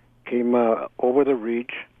 came over the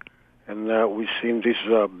ridge, and we seen this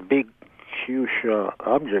big, huge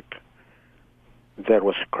object that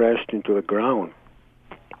was crashed into the ground.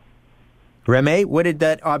 Remy, what did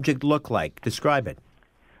that object look like? Describe it.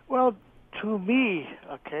 Well, to me,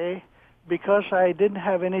 because I didn't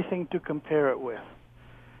have anything to compare it with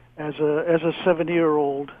as a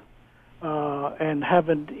 7-year-old, and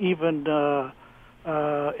haven't even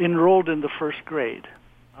enrolled in the first grade.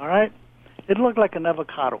 All right, it looked like an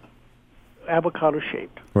avocado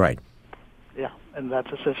shaped. Right. Yeah, and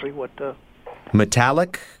that's essentially what.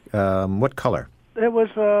 Metallic. What color? It was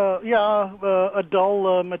a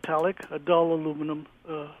dull metallic, a dull aluminum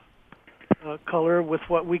color with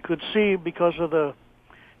what we could see because of the.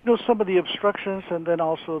 Some of the obstructions, and then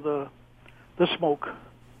also the smoke.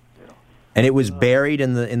 And it was buried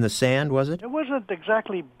in the sand, was it? It wasn't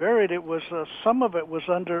exactly buried. It was some of it was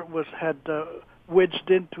had wedged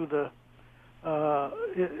into the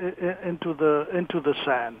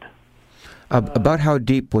sand. About how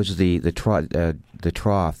deep was the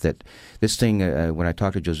trough? That this thing, when I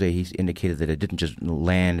talked to Jose, he indicated that it didn't just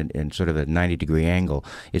land in sort of a 90-degree angle.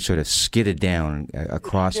 It sort of skidded down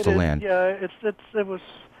across the land. Yeah, it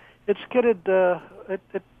skidded.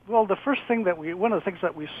 Well, the first thing one of the things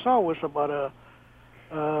that we saw was about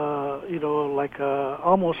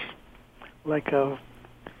almost like a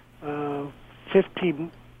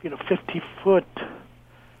 50-foot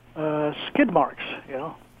skid marks.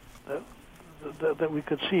 That we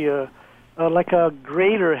could see, like a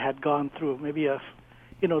grader had gone through, maybe a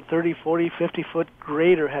 30, 40, 50-foot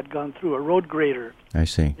grader had gone through, a road grader. I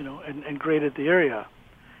see. And graded the area.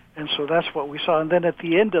 And so that's what we saw. And then at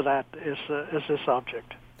the end of that is this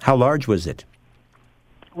object. How large was it?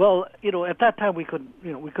 Well, at that time we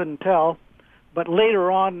couldn't tell, but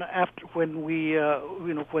later on, after when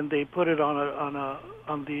when they put it on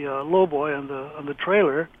the lowboy on the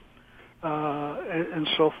trailer, and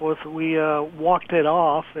so forth, we walked it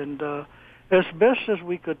off, and as best as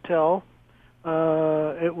we could tell,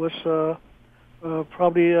 it was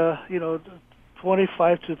probably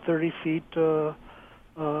 25 to 30 feet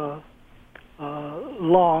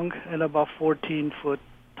long and about 14 foot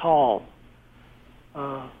tall.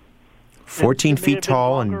 14 feet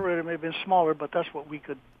tall, longer, and it may have been smaller, but that's what we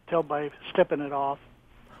could tell by stepping it off.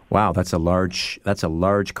 Wow, that's a large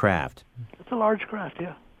craft. It's a large craft,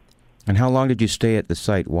 yeah. And how long did you stay at the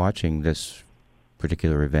site watching this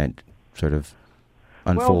particular event sort of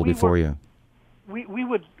unfold before you? We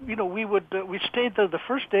stayed there the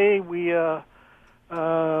first day. We were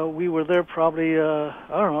there probably I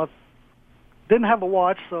don't know. Didn't have a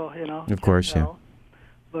watch, so Of course, yeah.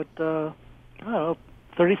 But I don't know,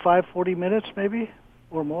 35, 40 minutes maybe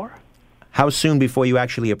or more. How soon before you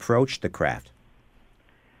actually approached the craft?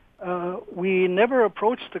 We never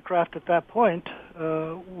approached the craft at that point.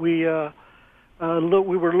 We were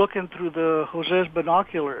looking through the Jose's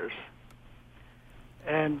binoculars,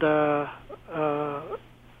 and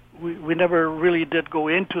we never really did go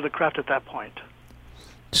into the craft at that point.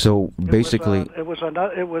 So basically, it was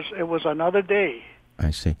another day.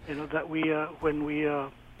 I see. That when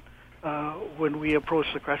we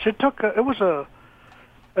approached the craft, it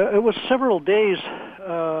was several days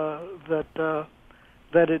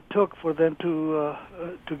that it took for them to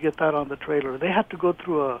get that on the trailer. They had to go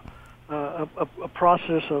through a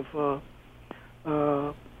process of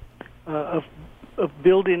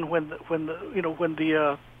building when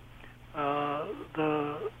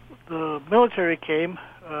the military came,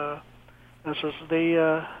 so they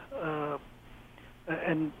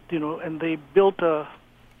and they built a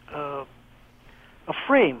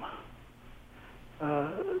frame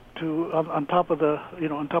on top of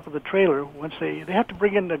the trailer. Once they had to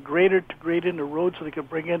bring in the grader to grade in the road so they could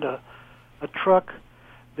bring in a truck.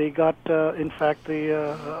 They got in fact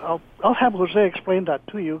I'll have Jose explain that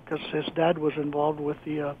to you, because his dad was involved with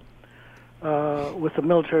the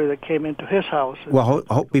military that came into his house. Well,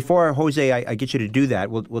 before Jose, I get you to do that.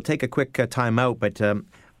 We'll take a quick time out, but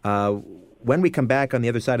when we come back on the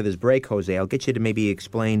other side of this break, Jose, I'll get you to maybe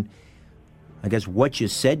explain, I guess, what you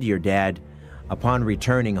said to your dad upon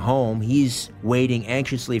returning home. He's waiting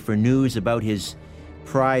anxiously for news about his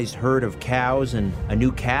prized herd of cows and a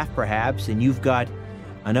new calf, perhaps, and you've got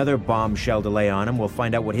another bombshell to lay on him. We'll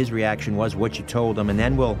find out what his reaction was, what you told him, and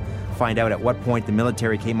then we'll find out at what point the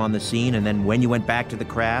military came on the scene, and then when you went back to the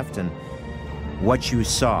craft and what you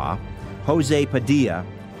saw. Jose Padilla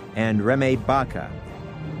and Reme Baca,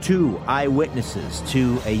 two eyewitnesses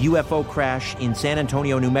to a UFO crash in San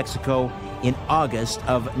Antonio, New Mexico in August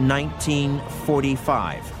of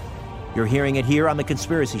 1945. You're hearing it here on The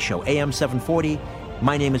Conspiracy Show, AM 740.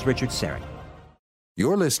 My name is Richard Serrett.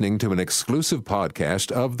 You're listening to an exclusive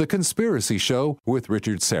podcast of The Conspiracy Show with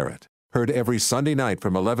Richard Serrett. Heard every Sunday night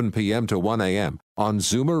from 11 p.m. to 1 a.m. on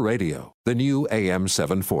Zoomer Radio, the new AM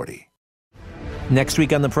 740. Next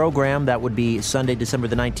week on the program, that would be Sunday, December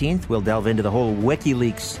the 19th, we'll delve into the whole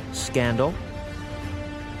WikiLeaks scandal.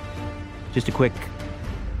 Just a quick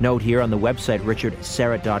note here on the website,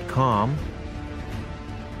 richardserrett.com.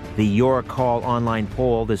 The Your Call online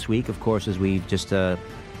poll this week, of course, as we've just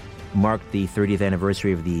marked the 30th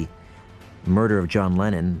anniversary of the murder of John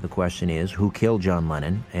Lennon. The question is, who killed John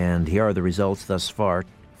Lennon? And here are the results thus far.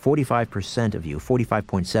 45% of you,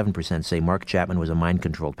 45.7% say Mark Chapman was a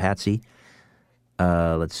mind-controlled patsy.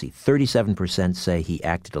 37% say he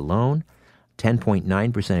acted alone.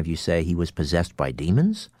 10.9% of you say he was possessed by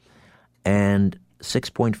demons. And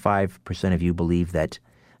 6.5% of you believe that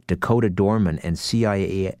Dakota Dorman and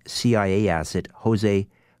CIA asset Jose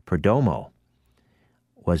Perdomo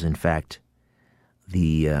was in fact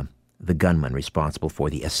the gunman responsible for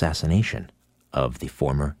the assassination of the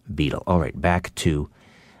former Beatle. All right, back to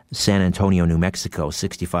San Antonio, New Mexico,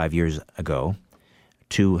 65 years ago.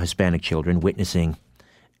 2 Hispanic children witnessing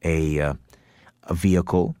a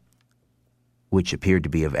vehicle which appeared to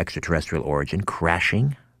be of extraterrestrial origin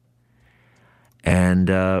crashing. And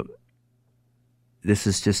this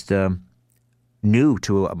is just new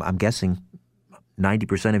to, I'm guessing,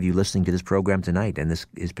 90% of you listening to this program tonight, and this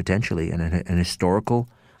is potentially an historical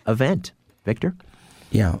event. Victor?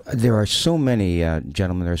 Yeah, there are so many,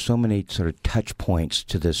 gentlemen, there are so many sort of touch points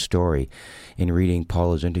to this story in reading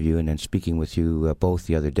Paula's interview and then speaking with you both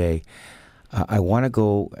the other day. I want to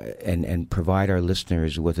go and provide our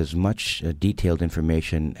listeners with as much detailed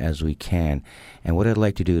information as we can. And what I'd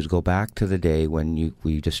like to do is go back to the day when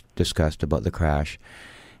we just discussed about the crash,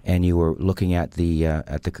 and you were looking at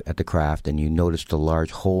the craft, and you noticed a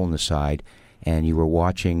large hole in the side, and you were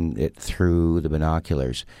watching it through the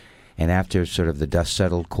binoculars. And after sort of the dust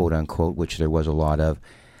settled, quote unquote, which there was a lot of,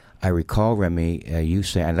 I recall, Remy, you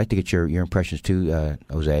say, I'd like to get your impressions too,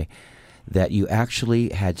 Jose, that you actually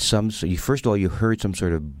had first of all, you heard some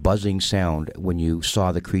sort of buzzing sound when you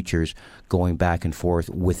saw the creatures going back and forth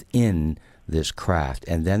within this craft.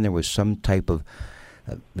 And then there was some type of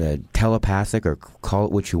telepathic, or call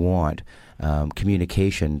it what you want,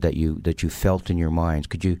 communication that you felt in your minds.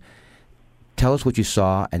 Could you tell us what you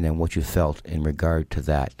saw and then what you felt in regard to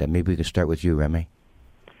that? Maybe we can start with you, Remy.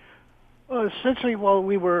 Well, essentially, while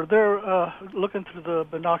we were there looking through the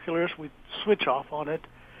binoculars, we'd switch off on it.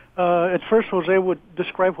 At first, Jose would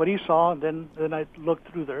describe what he saw, and then I'd look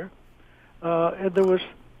through there. And there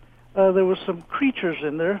was some creatures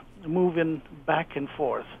in there moving back and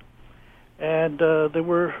forth, and they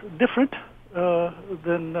were different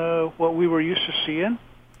than what we were used to seeing.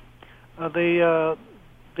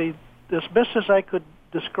 They, as best as I could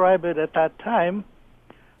describe it at that time,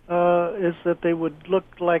 is that they would look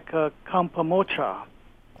like a campamocha.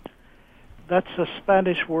 That's a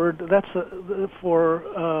Spanish word. That's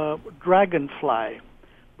for dragonfly.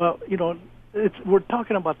 But we're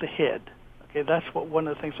talking about the head. Okay, that's one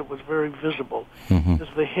of the things that was very visible, is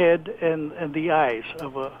the head and the eyes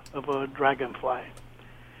of a dragonfly.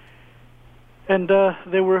 And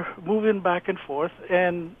they were moving back and forth.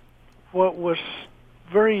 And what was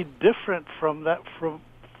very different from that,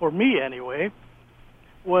 for me anyway,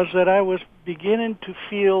 was that I was beginning to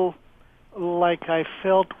feel like I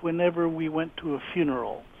felt whenever we went to a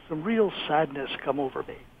funeral. Some real sadness come over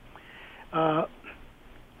me,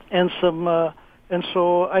 and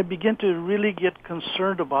so I began to really get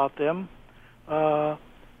concerned about them,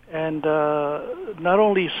 and not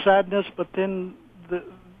only sadness, but then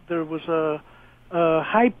there was a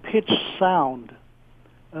high-pitched sound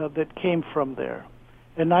that came from there,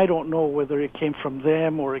 and I don't know whether it came from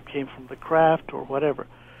them or it came from the craft or whatever,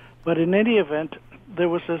 but in any event, there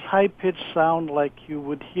was this high-pitched sound like you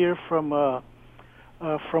would hear from a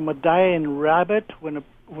dying rabbit when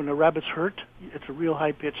a rabbit's hurt. It's a real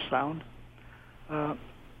high-pitched sound. And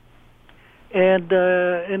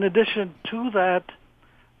in addition to that,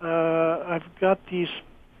 I've got these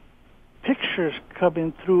pictures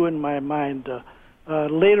coming through in my mind.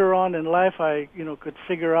 Later on in life, I could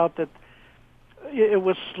figure out that it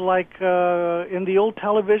was like in the old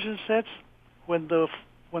television sets when the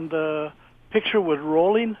picture was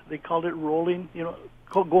rolling. They called it rolling,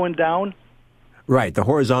 going down. Right, the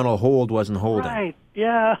horizontal hold wasn't holding. Right,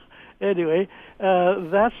 yeah. Anyway,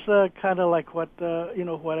 that's kind of like what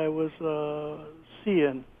what I was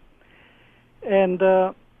seeing. And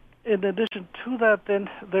in addition to that, then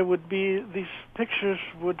there would be these pictures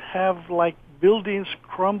would have like buildings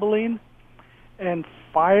crumbling and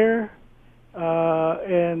fire,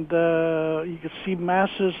 and you could see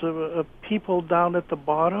masses of people down at the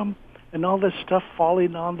bottom, and all this stuff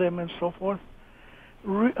falling on them and so forth.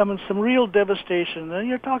 Some real devastation. And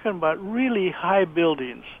you're talking about really high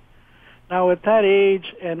buildings. Now, at that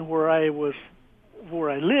age and where I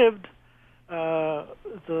lived,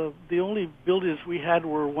 the only buildings we had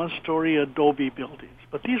were one-story adobe buildings.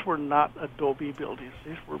 But these were not adobe buildings.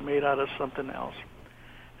 These were made out of something else.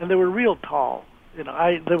 And they were real tall.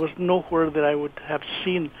 There was nowhere that I would have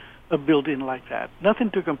seen a building like that.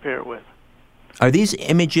 Nothing to compare with. Are these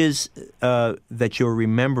images that you're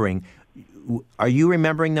remembering, are you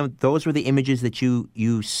remembering them? Those were the images that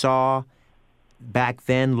you saw back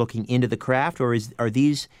then looking into the craft, or are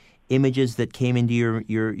these images that came into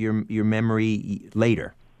your memory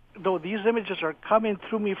later? No, these images are coming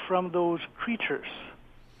through me from those creatures,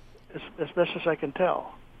 as best as I can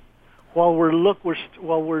tell. while we're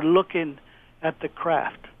looking at the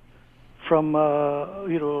craft from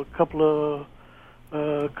a couple of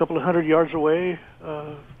hundred yards away,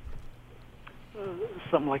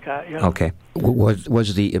 something like that. Yeah. Okay.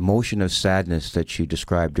 Was the emotion of sadness that you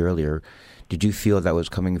described earlier? Did you feel that was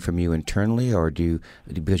coming from you internally, or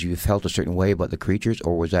because you felt a certain way about the creatures,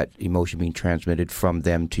 or was that emotion being transmitted from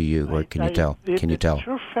them to you, or can you tell? It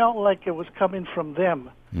sure felt like it was coming from them,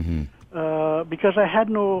 because I had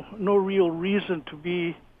no real reason to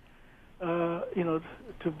be, to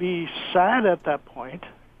be sad at that point,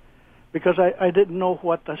 because I didn't know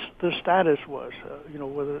what the status was,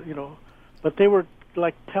 but they were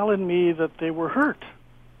like telling me that they were hurt.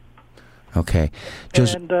 Okay.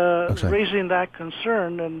 And raising that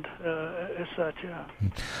concern and as such, yeah.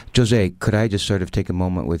 Jose, could I just sort of take a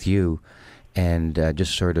moment with you and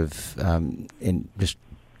just sort of just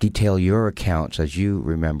detail your accounts as you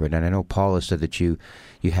remembered? And I know Paula said that you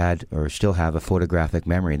had or still have a photographic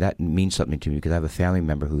memory. That means something to me because I have a family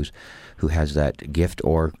member who has that gift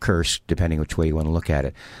or curse, depending which way you want to look at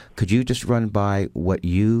it. Could you just run by what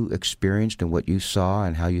you experienced and what you saw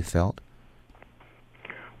and how you felt?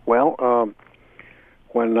 Well,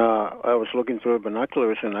 when I was looking through the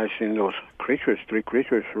binoculars and I seen those creatures, 3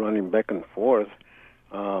 creatures running back and forth,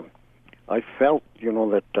 I felt,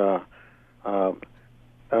 that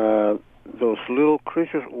those little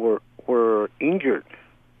creatures were injured,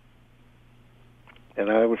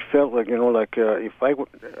 and I felt like, if I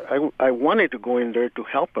wanted to go in there to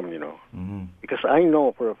help them, because I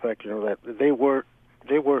know for a fact, that they were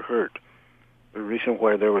hurt. The reason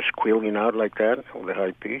why they were squealing out like that, on the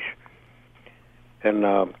high pitch. And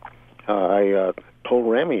I told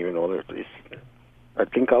Remy, that I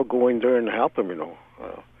think I'll go in there and help him,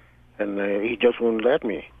 and he just wouldn't let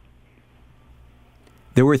me.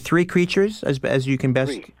 There were 3 creatures, as you can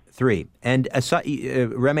best... 3. 3. And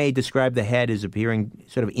Remy described the head as appearing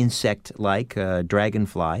sort of insect-like,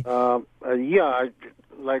 dragonfly. Yeah,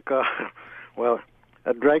 like,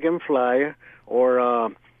 a dragonfly or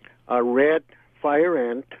a red fire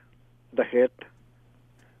ant, the head,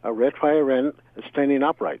 a red fire ant standing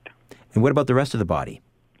upright. And what about the rest of the body?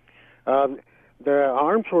 The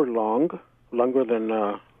arms were longer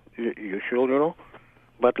than usual,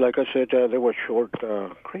 but like I said, they were short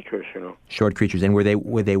creatures, Short creatures. And were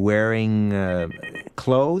they wearing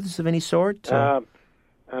clothes of any sort? No,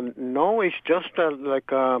 it's just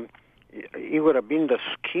like it would have been the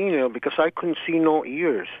skin, because I couldn't see no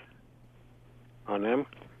ears on them.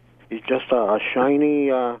 It's just a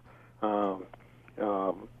shiny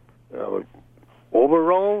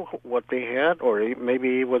overall, what they had, or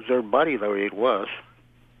maybe it was their body that it was.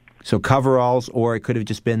 So coveralls, or it could have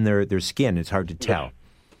just been their skin. It's hard to tell.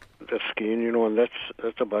 The skin, and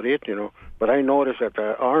that's about it, But I noticed that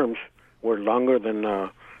the arms were longer than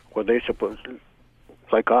what they supposed,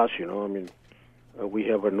 like us, we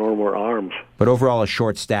have a normal arms. But overall, a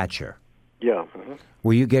short stature. Yeah.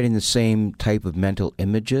 Were you getting the same type of mental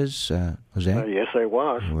images, Jose? Yes, I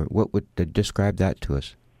was. What would describe that to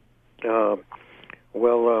us?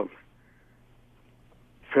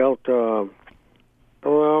 Felt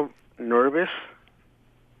nervous.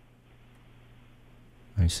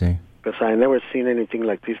 I see. Because I never seen anything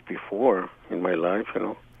like this before in my life,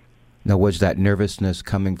 Now, was that nervousness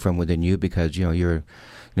coming from within you because you're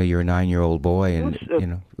a 9-year-old boy, and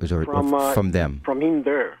from them? From in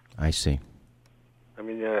there. I see. I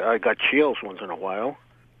mean, I got chills once in a while.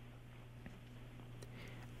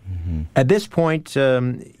 Mm-hmm. At this point,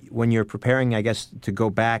 when you're preparing, I guess, to go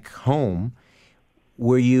back home,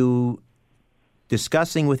 were you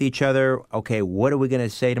discussing with each other, okay, what are we going to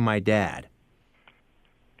say to my dad?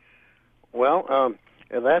 Well,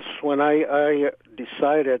 that's when I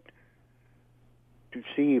decided to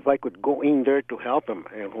see if I could go in there to help him.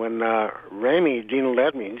 And when Remy didn't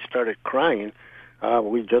let me, he started crying,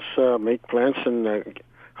 we just made plans and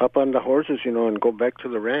hop on the horses, and go back to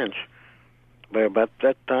the ranch. But about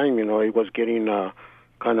that time, it was getting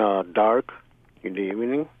kind of dark in the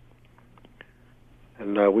evening.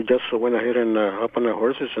 And we just went ahead and hop on the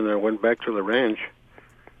horses and went back to the ranch.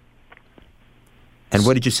 And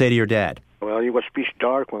what did you say to your dad? Well, it was pitch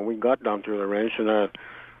dark when we got down to the ranch, and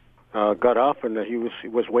got off, and he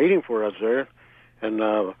was waiting for us there, and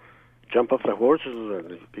jumped off the horses,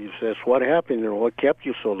 and he says, "What happened, and what kept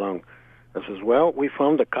you so long?" I says, "Well, we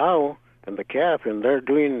found the cow and the calf, and they're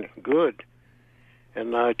doing good."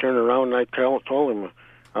 And I turned around and I told him,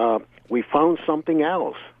 "We found something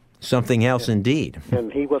else." Something else, indeed.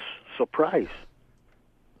 And he was surprised.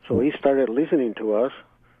 So he started listening to us.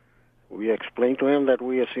 We explained to him that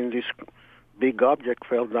we had seen this big object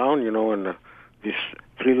fell down, and these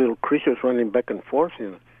 3 little creatures running back and forth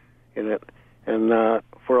in it. And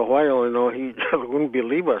for a while, he just wouldn't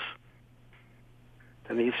believe us.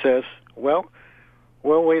 And he says, well,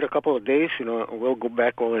 we'll wait a couple of days, and we'll go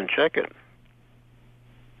back over and check it.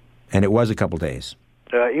 And it was a couple days.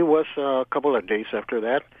 It was a couple of days after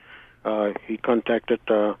that. He contacted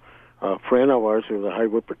a friend of ours who was a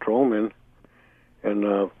highway patrolman,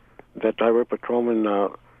 and that highway patrolman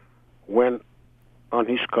went on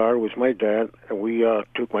his car with my dad, and we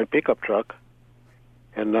took my pickup truck,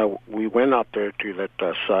 and we went out there to that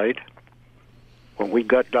site. When we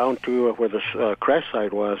got down to where the crash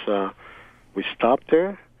site was, we stopped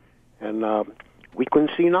there, and we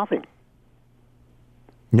couldn't see nothing.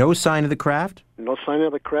 No sign of the craft? No sign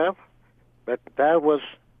of the craft. But that was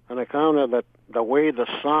on account of the way the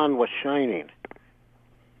sun was shining.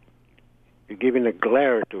 You're giving a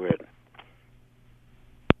glare to it.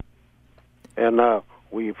 And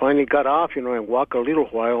we finally got off, and walked a little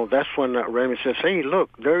while. That's when Remy says, hey,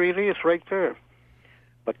 look, there it is right there.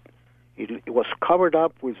 But it was covered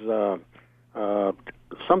up with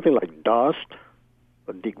something like dust,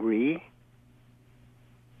 a debris.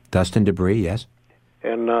 Dust and debris, yes.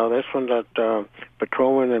 And that's when that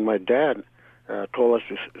patrolman and my dad told us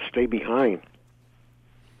to stay behind.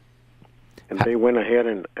 And they went ahead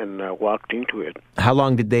and walked into it. How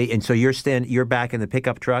long did they? And so you're back in the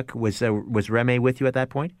pickup truck. Was Remy with you at that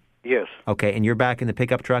point? Yes. Okay, and you're back in the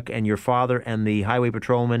pickup truck, and your father and the highway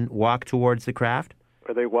patrolman walked towards the craft?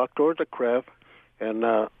 They walked towards the craft, and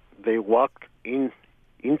they walked in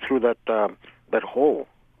through that hole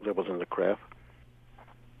that was in the craft.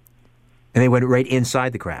 And they went right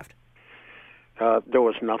inside the craft? There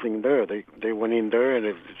was nothing there. They went in there, and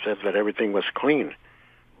it said that everything was clean.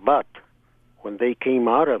 But when they came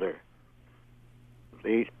out of there,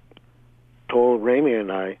 they told Remy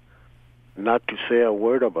and I not to say a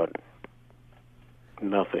word about it.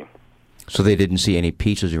 Nothing. So they didn't see any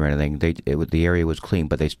pieces or anything. The area was clean,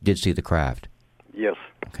 but they did see the craft. Yes.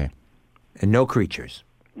 Okay. And no creatures?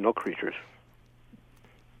 No creatures.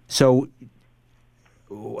 So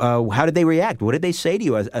how did they react? What did they say to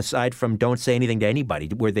you, aside from don't say anything to anybody?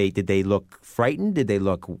 Did they look frightened? Did they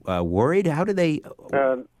look worried? How did they...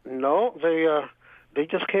 No, they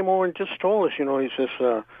just came over and just told us, he says,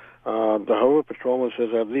 the highway patrolman says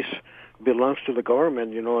that this belongs to the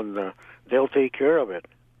government, and they'll take care of it.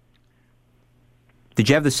 Did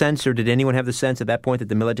you have the sense, or did anyone have the sense at that point that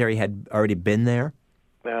the military had already been there?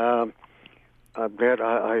 That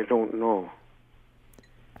I don't know.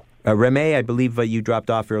 Remy, I believe you dropped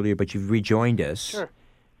off earlier, but you've rejoined us. Sure.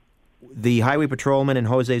 The highway patrolman and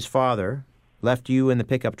Jose's father left you in the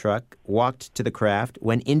pickup truck, walked to the craft,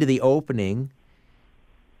 went into the opening,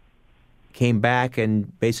 came back,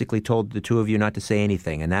 and basically told the two of you not to say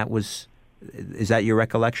anything. And is that your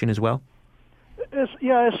recollection as well?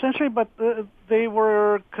 Yeah, essentially, but they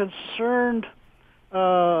were concerned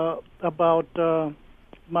about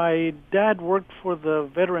my dad worked for the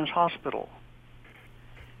Veterans Hospital.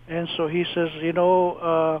 And so he says, it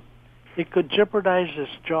could jeopardize his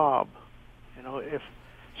job,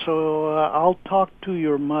 I'll talk to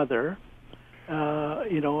your mother, but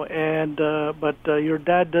your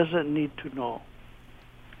dad doesn't need to know,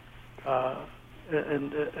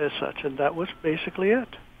 and as such, and that was basically it.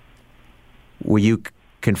 Were you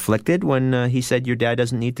conflicted when he said your dad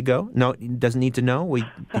doesn't need to go? No, he doesn't need to know.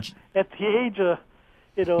 At the age of,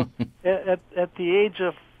 at the age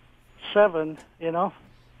of 7,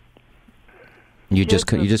 You just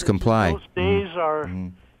comply. Those days are,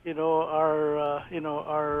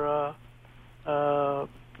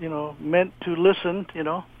 meant to listen,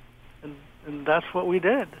 and that's what we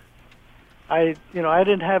did. I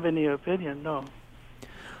didn't have any opinion, no.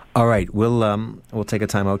 All right, we'll take a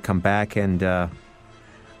time out, come back, and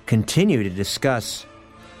continue to discuss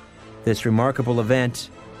this remarkable event.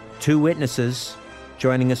 Two witnesses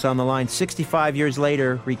joining us on the line 65 years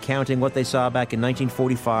later, recounting what they saw back in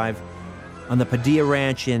 1945 on the Padilla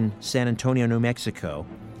Ranch in San Antonio, New Mexico.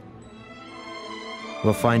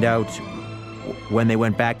 We'll find out when they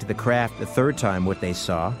went back to the craft the third time what they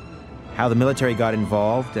saw, how the military got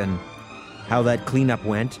involved, and how that cleanup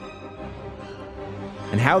went,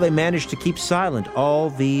 and how they managed to keep silent all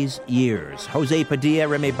these years. Jose Padilla,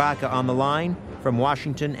 Remy Baca on the line from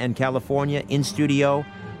Washington and California. In studio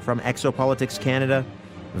from Exopolitics Canada,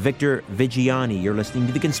 Victor Vigiani. You're listening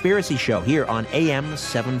to The Conspiracy Show here on AM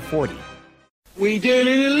 740. We deal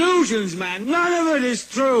in illusions, man. None of it is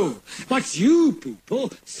true. But you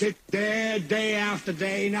people sit there day after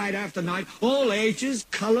day, night after night, all ages,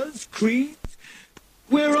 colors, creeds.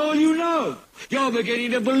 We're all you know. You're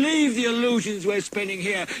beginning to believe the illusions we're spinning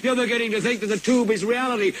here. You're beginning to think that the tube is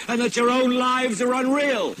reality and that your own lives are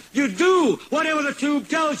unreal. You do whatever the tube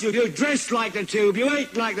tells you. You dress like the tube. You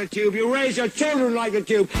eat like the tube. You raise your children like the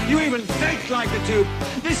tube. You even think like the tube.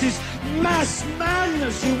 This is mass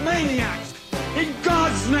madness, you maniacs. In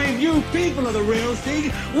God's name, you people are the real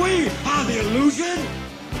thing. We are the illusion.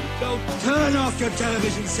 So turn off your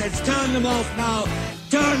television sets. Turn them off now.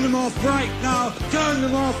 Turn them off right now. Turn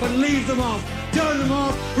them off and leave them off. Turn them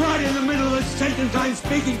off right in the middle of the sentence I'm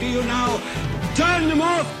speaking to you now. Turn them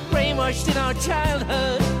off. Brainwashed in our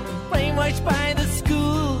childhood. Brainwashed by the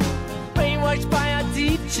school. Brainwashed by our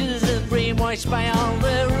teachers and brainwashed by all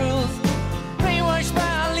their rules. Brainwashed by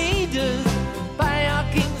our leaders, by our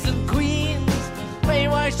kings and queens.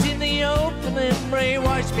 Brainwashed in the open and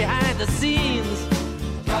brainwashed behind the scenes.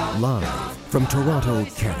 Live from Toronto,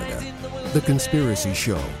 Canada, The Conspiracy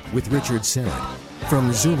Show with Richard Syrett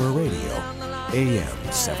from Zoomer Radio,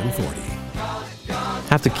 AM 740.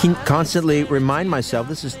 Have to constantly remind myself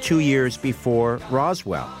this is 2 years before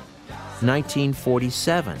Roswell,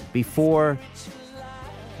 1947, before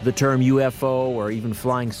the term UFO or even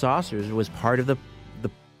flying saucers was part of the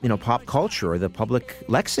pop culture or the public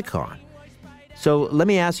lexicon. So let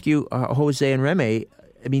me ask you, Jose and Remy,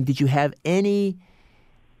 I mean, did you have any...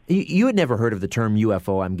 You had never heard of the term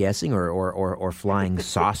UFO, I'm guessing, or flying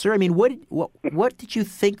saucer. I mean, what did you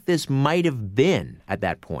think this might have been at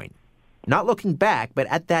that point? Not looking back, but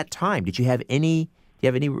at that time, did you have any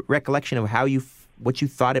recollection of what you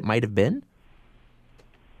thought it might have been?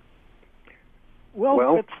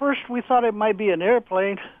 Well, at first we thought it might be an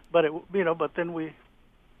airplane, but then we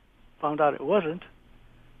found out it wasn't.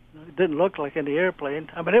 It didn't look like any airplane.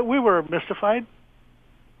 I mean, we were mystified.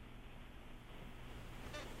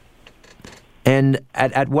 And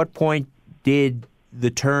at what point did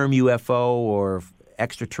the term UFO or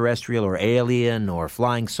extraterrestrial or alien or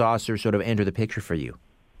flying saucer sort of enter the picture for you,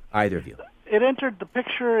 either of you? It entered the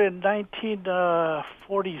picture in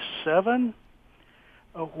 1947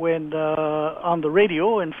 when on the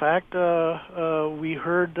radio, in fact, we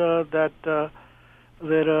heard that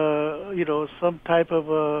some type of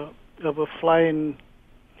a flying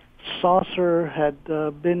saucer had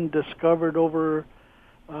been discovered over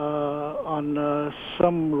on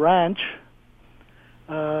some ranch,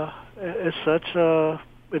 as such,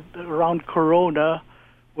 around Corona,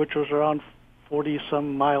 which was around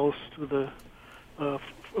 40-some miles to the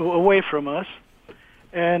away from us,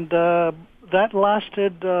 and that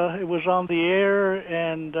lasted. It was on the air,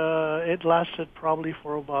 and it lasted probably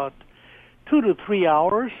for about 2 to 3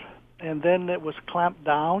 hours, and then it was clamped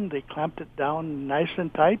down. They clamped it down nice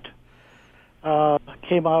and tight.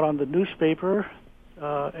 Came out on the newspaper.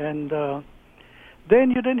 And then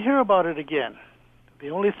you didn't hear about it again. The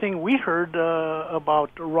only thing we heard about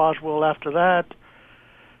Roswell after that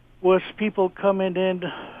was people coming in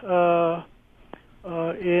either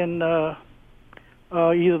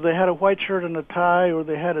they had a white shirt and a tie, or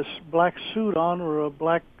they had a black suit on, or a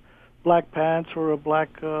black pants, or a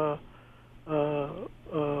black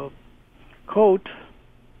coat,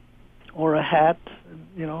 or a hat,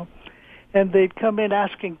 And they'd come in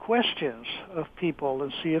asking questions of people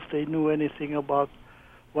and see if they knew anything about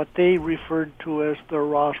what they referred to as the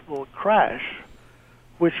Roswell crash,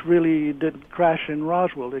 which really didn't crash in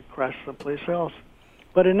Roswell. It crashed someplace else.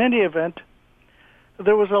 But in any event,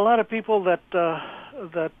 there was a lot of people that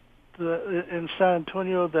in San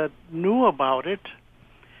Antonio that knew about it.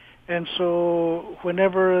 And so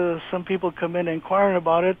whenever some people come in inquiring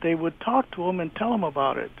about it, they would talk to them and tell them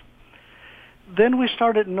about it. Then we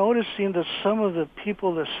started noticing that some of the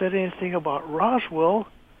people that said anything about Roswell,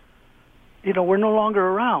 were no longer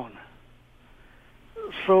around.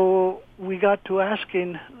 So we got to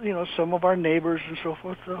asking, some of our neighbors and so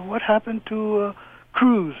forth, what happened to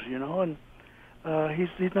Cruz, and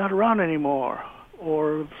he's not around anymore,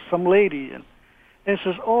 or some lady. And it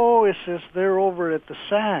says, they're over at the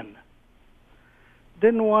Sand.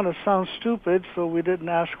 Didn't want to sound stupid, so we didn't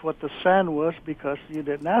ask what the Sand was, because you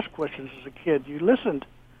didn't ask questions as a kid. You listened,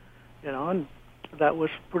 and that was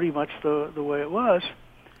pretty much the way it was.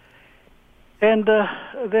 And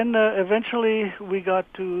then eventually we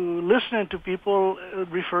got to listening to people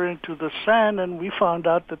referring to the Sand, and we found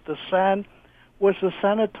out that the Sand was a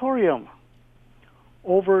sanatorium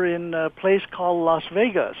over in a place called Las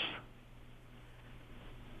Vegas,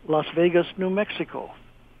 New Mexico.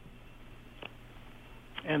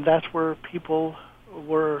 And that's where people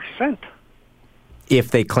were sent.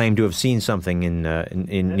 If they claim to have seen something in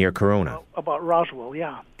near Corona. About Roswell,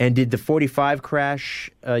 yeah. And did the 45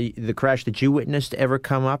 crash, the crash that you witnessed, ever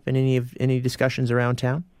come up in any discussions around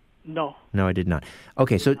town? No. No, I did not.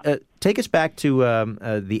 Okay, so take us back to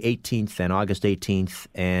the 18th, then, August 18th,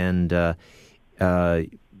 and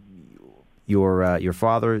your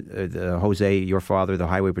father, Jose, your father, the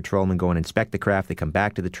highway patrolman, go and inspect the craft. They come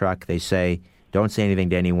back to the truck. They say, don't say anything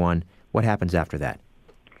to anyone. What happens after that?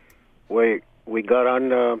 We got on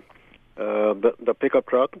the pickup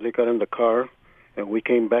truck. They got in the car, and we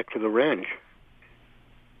came back to the ranch.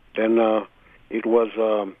 Then it was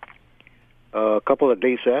a couple of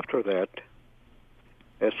days after that.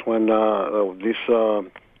 That's when this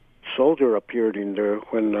soldier appeared in there.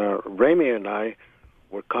 When Remy and I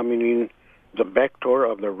were coming in the back door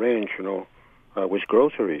of the ranch, with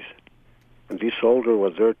groceries, and this soldier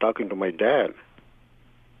was there talking to my dad.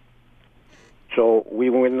 So we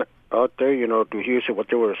went out there, to hear what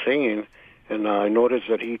they were saying, and I noticed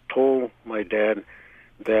that he told my dad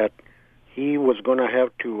that he was going to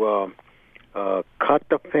have to cut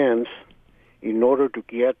the fence in order to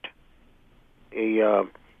get a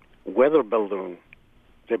weather balloon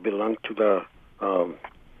that belonged to the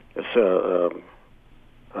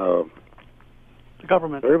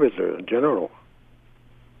government service general.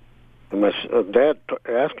 And my dad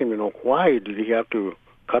asked him, why did he have to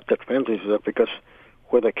cut that fence? He said, because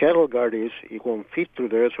where the cattle guard is, it won't fit through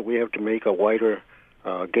there, so we have to make a wider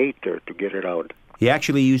gate there to get it out. He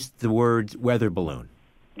actually used the word weather balloon.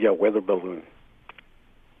 Yeah, weather balloon.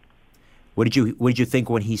 What did you think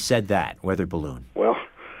when he said that, weather balloon? Well,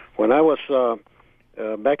 when I was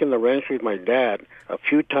back in the ranch with my dad, a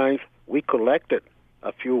few times we collected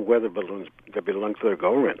a few weather balloons that belonged to the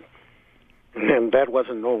government, and that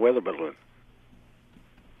wasn't no weather balloon.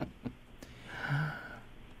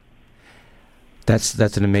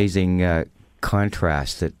 That's an amazing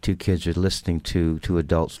contrast that two kids are listening to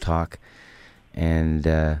adults talk,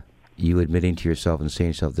 and you admitting to yourself and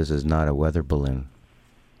saying to yourself, "This is not a weather balloon."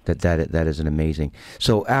 That is an amazing.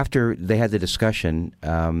 So after they had the discussion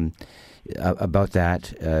about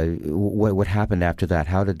that, what happened after that?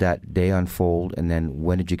 How did that day unfold, and then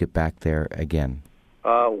when did you get back there again?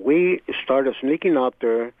 We started sneaking out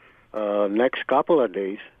there next couple of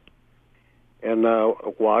days and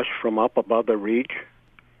watched from up above the ridge.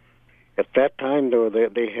 At that time, though,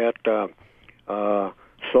 they had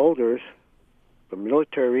soldiers, the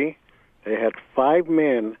military. They had 5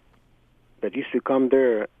 men that used to come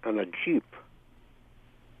there on a jeep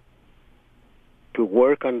to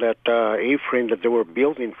work on that A-frame that they were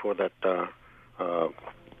building for that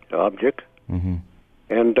object. Mm-hmm.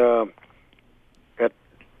 And at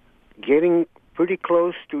getting pretty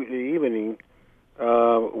close to the evening,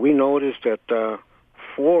 we noticed that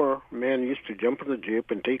 4 men used to jump on the jeep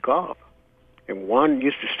and take off, and 1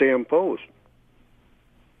 used to stay on post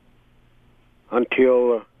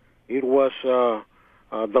until it was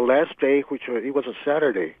the last day, which it was a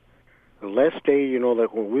Saturday. The last day,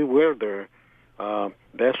 that when we were there,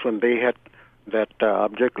 that's when they had that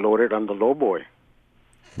object loaded on the lowboy.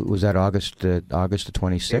 Was that August the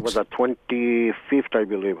 26th? It was the 25th, I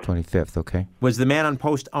believe. 25th, okay. Was the man on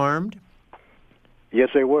post armed?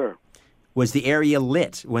 Yes, they were. Was the area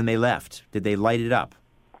lit when they left? Did they light it up?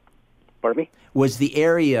 Pardon me? Was the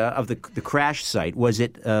area of the crash site, was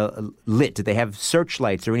it lit? Did they have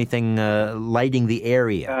searchlights or anything lighting the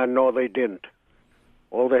area? No, they didn't.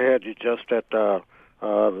 All they had is just that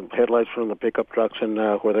headlights from the pickup trucks and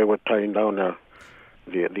where they were tying down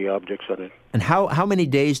the objects on it. And how many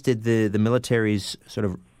days did the military's sort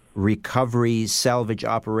of recovery salvage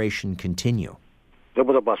operation continue? It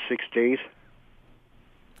was about 6 days.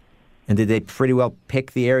 And did they pretty well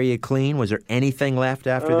pick the area clean? Was there anything left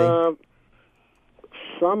after they?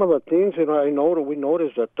 Some of the things we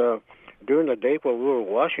noticed that during the day while we were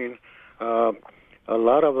washing, a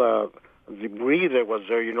lot of debris that was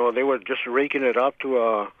there, they were just raking it up to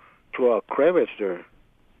a crevice there.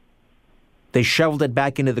 They shoveled it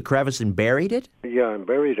back into the crevice and buried it? Yeah, and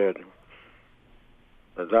buried it.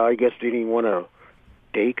 I guess they didn't want to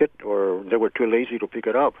take it, or they were too lazy to pick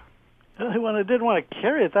it up. They didn't want to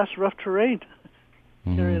carry it. That's rough terrain.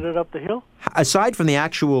 Mm-hmm. Carrying it up the hill. Aside from the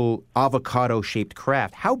actual avocado-shaped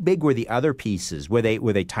craft, how big were the other pieces? Were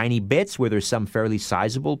they tiny bits? Were there some fairly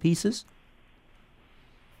sizable pieces?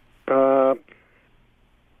 They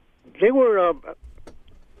were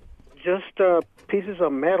just pieces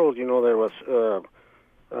of metal. There was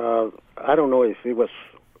I don't know if it was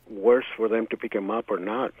worse for them to pick them up or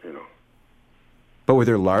not. But were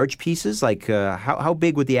there large pieces? Like how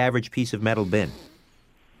big would the average piece of metal been?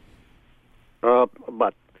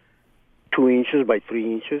 About 2 inches by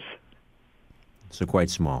 3 inches. So quite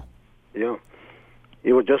small. Yeah.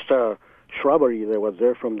 It was just a shrubbery that was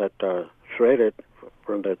there from that shredded,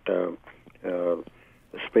 from that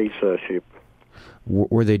space ship.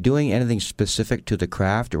 Were they doing anything specific to the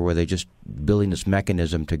craft, or were they just building this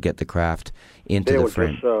mechanism to get the craft into the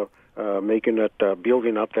frame? They were just making it,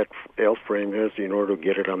 building up that L-frame in order to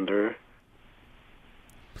get it on there.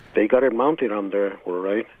 They got it mounted on there, all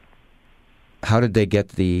right. How did they get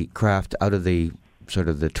the craft out of the sort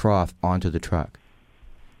of the trough onto the truck?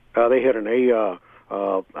 They had a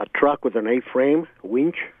truck with an A-frame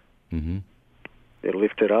winch. Mm-hmm. They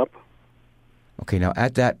lifted up. Okay, now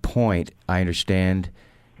at that point, I understand,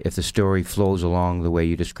 if the story flows along the way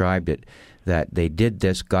you described it, that they did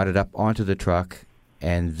this, got it up onto the truck,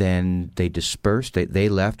 and then they dispersed. They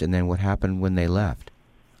left, and then what happened when they left?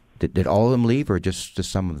 Did all of them leave, or just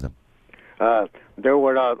some of them? There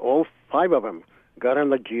were all 5 of them got on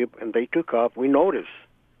the Jeep, and they took off. We noticed.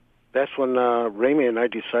 That's when Ramey and I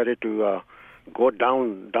decided to go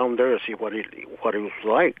down there and see what it was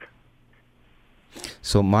like.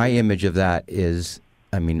 So my image of that is,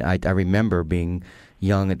 I mean, I remember being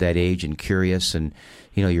young at that age and curious, and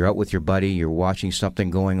you're out with your buddy, you're watching something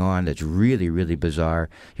going on that's really, really bizarre.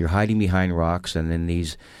 You're hiding behind rocks, and then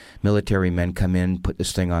these military men come in, put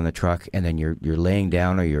this thing on the truck, and then you're laying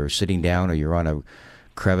down, or you're sitting down, or you're on a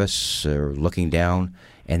crevice or looking down,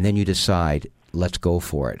 and then you decide, let's go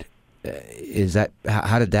for it.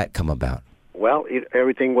 How did that come about? Well,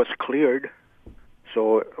 everything was cleared.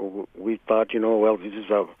 So we thought, this is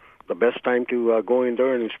the best time to go in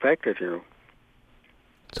there and inspect it,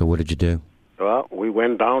 So what did you do? Well, we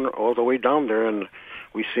went down, all the way down there, and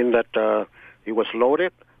we seen that it was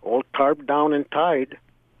loaded, all tarped down and tied.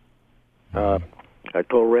 I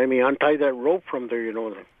told Remy, untie that rope from there,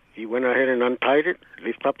 He went ahead and untied it,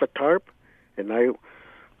 lift up the tarp, and I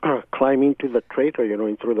climbed into the trailer,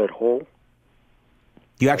 into that hole.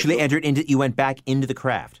 You actually you went back into the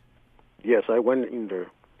craft? Yes, I went in there.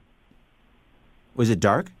 Was it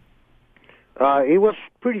dark? It was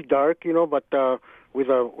pretty dark, but we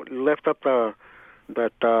left up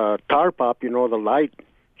that tarp up, the light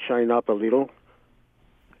shine up a little.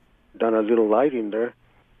 Done a little light in there.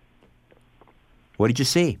 What did you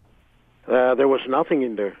see? There was nothing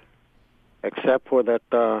in there, except for that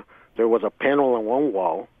there was a panel on one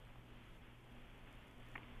wall.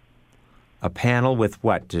 A panel with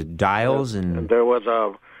what? Dials and there was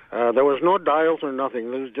no dials or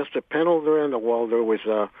nothing. There was just a panel there on the wall. There was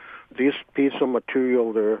this piece of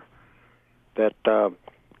material there that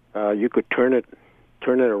you could turn it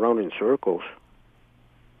around in circles.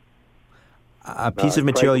 A piece of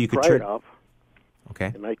material you could turn off.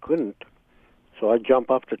 Okay. And I couldn't. So I jumped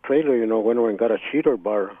off the trailer, went over and got a sheeter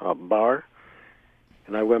bar,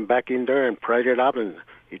 and I went back in there and pried it up, and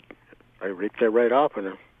I ripped it right off.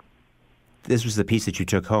 And this was the piece that you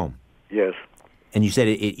took home? Yes. And you said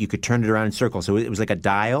you could turn it around in circles, so it was like a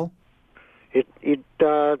dial? To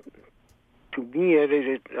me, I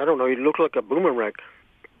don't know, it looked like a boomerang.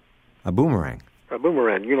 A boomerang? A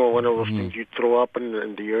boomerang, one of those things you throw up in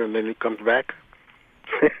the air and then it comes back.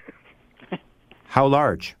 How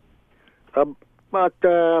large? About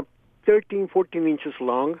 13, 14 inches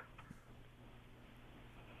long.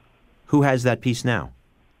 Who has that piece now?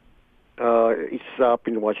 It's up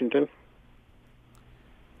in Washington.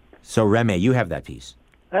 So, Remy, you have that piece.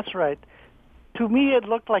 That's right. To me, it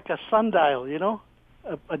looked like a sundial,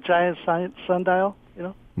 a giant sundial,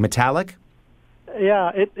 Metallic?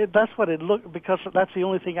 Yeah, that's what it looked, because that's the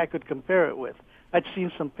only thing I could compare it with. I'd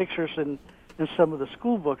seen some pictures in some of the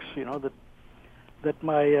school books, that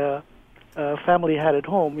my family had at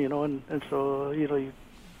home, and so, you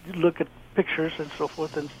look at pictures and so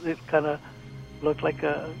forth, and it kind of looked like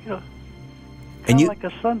like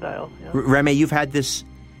a sundial. Remy, you've had this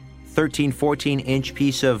 13, 14-inch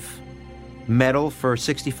piece of metal for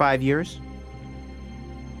 65 years?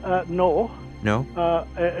 No. No?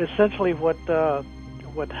 Essentially what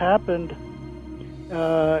happened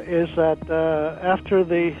is that after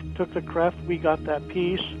they took the craft, we got that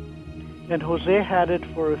piece, and Jose had it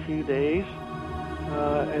for a few days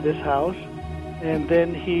at his house, and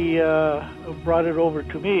then he brought it over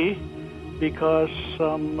to me because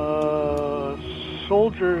some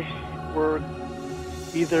soldiers were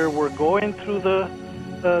going through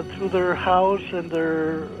their house and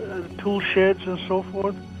their tool sheds and so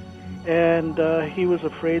forth, and he was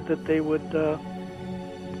afraid that they would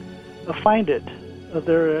find it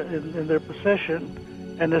in their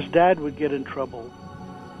possession, and his dad would get in trouble,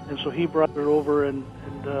 and so he brought it over and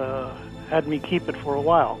had me keep it for a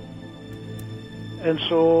while, and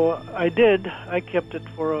so I did. I kept it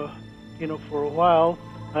for a while.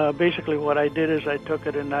 Basically, what I did is I took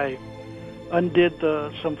it and I undid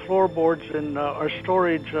some floorboards in our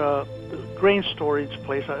storage, grain storage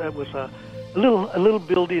place. It was a little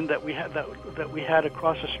building that we had that that we had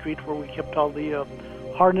across the street where we kept all the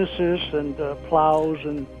harnesses and plows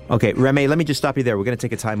and... Okay, Remy, let me just stop you there. We're going to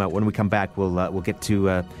take a time out. When we come back, we'll get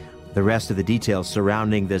to the rest of the details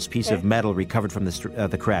surrounding this piece of metal recovered from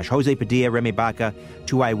the crash. Jose Padilla, Remy Baca,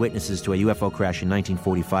 two eyewitnesses to a UFO crash in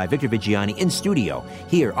 1945. Victor Vigiani in studio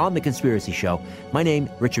here on The Conspiracy Show. My name,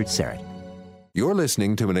 Richard Serrett. You're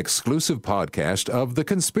listening to an exclusive podcast of The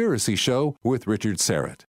Conspiracy Show with Richard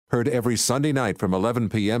Serrett. Heard every Sunday night from 11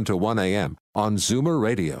 p.m. to 1 a.m. on Zoomer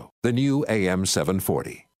Radio, the new AM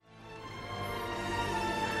 740.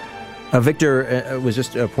 Victor was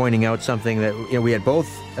just pointing out something that we had both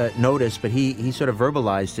noticed, but he sort of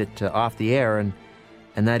verbalized it off the air, and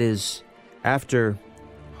that is after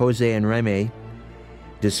Jose and Remy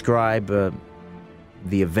describe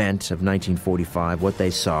the event of 1945, what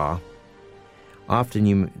they saw. Often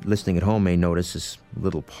you listening at home may notice this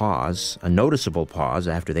little pause, a noticeable pause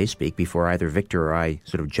after they speak before either Victor or I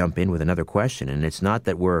sort of jump in with another question. And it's not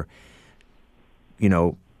that we're,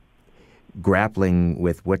 grappling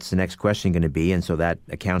with what's the next question going to be, and so that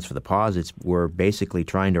accounts for the pause. We're basically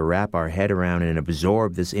trying to wrap our head around and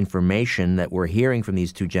absorb this information that we're hearing from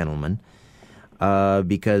these two gentlemen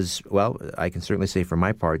because, well, I can certainly say for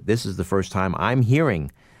my part, this is the first time I'm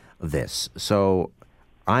hearing this. So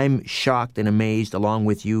I'm shocked and amazed along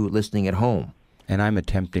with you listening at home. And I'm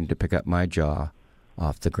attempting to pick up my jaw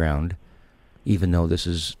off the ground, even though this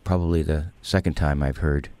is probably the second time I've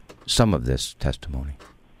heard some of this testimony.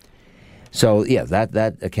 So, yeah,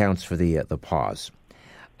 that accounts for the pause.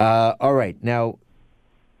 All right. Now,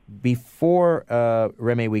 before,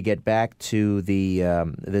 Remy, we get back to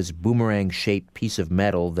this boomerang-shaped piece of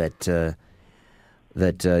metal that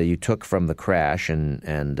you took from the crash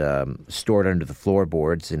and stored under the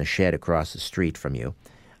floorboards in a shed across the street from you.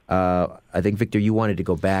 I think, Victor, you wanted to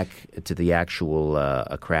go back to the actual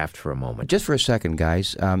craft for a moment. Just for a second,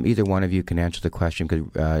 guys. Either one of you can answer the question,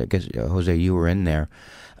 because I guess, Jose, you were in there.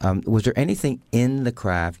 Was there anything in the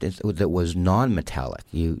craft that was non-metallic?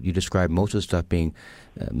 You described most of the stuff being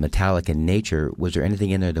metallic in nature. Was there anything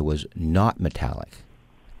in there that was not metallic?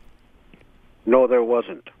 No, there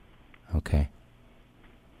wasn't. Okay.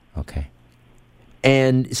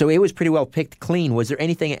 And so it was pretty well picked clean. Was there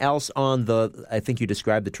anything else on I think you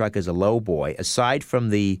described the truck as a lowboy, aside from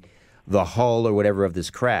the hull or whatever of this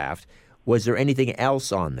craft, was there anything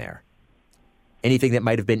else on there? Anything that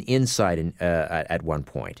might have been inside at one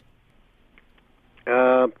point?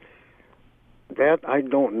 That I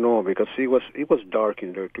don't know, because it was dark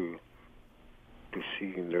in there to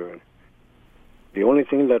see in there. The only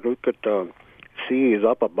thing that we could see is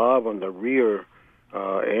up above on the rear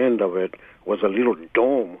end of it was a little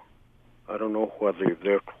dome. I don't know whether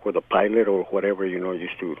there where the pilot or whatever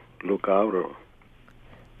used to look out. Or.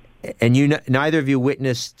 And neither of you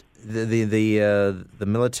witnessed the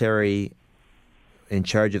military in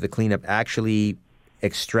charge of the cleanup actually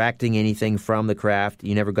extracting anything from the craft?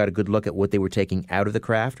 You never got a good look at what they were taking out of the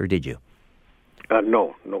craft, or did you?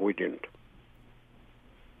 No, we didn't.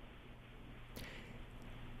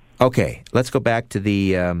 Okay, let's go back to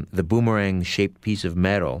the boomerang-shaped piece of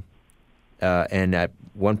metal. And at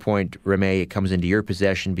one point, Remy, it comes into your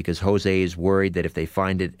possession because Jose is worried that if they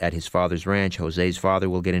find it at his father's ranch, Jose's father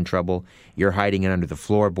will get in trouble. You're hiding it under the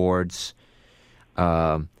floorboards.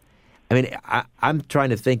 I'm trying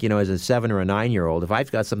to think, as a 7 or a 9-year-old, if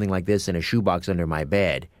I've got something like this in a shoebox under my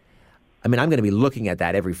bed, I'm going to be looking at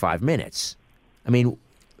that every 5 minutes.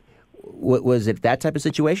 Was it that type of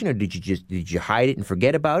situation, or did you hide it and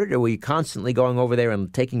forget about it, or were you constantly going over there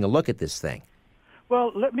and taking a look at this thing?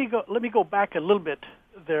 Well, let me go back a little bit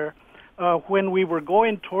there. When we were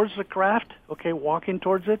going towards the craft, walking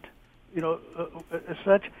towards it, as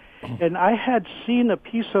such, and I had seen a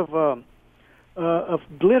piece of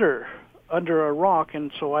glitter under a rock,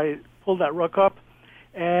 and so I pulled that rock up,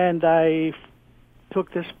 and I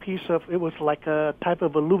took this piece of, it was like a type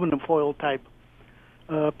of aluminum foil type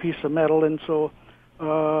piece of metal, and so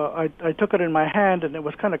I took it in my hand, and it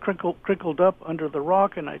was kind of crinkled up under the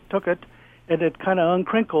rock, and I took it, and it kind of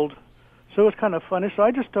uncrinkled, so it was kind of funny. So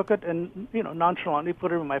I just took it and nonchalantly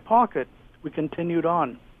put it in my pocket. We continued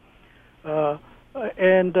on,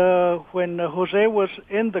 and when Jose was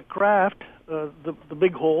in the craft, the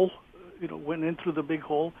big hole, went in through the big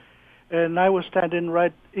hole, and I was standing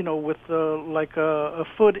right, with like a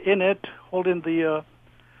foot in it, holding the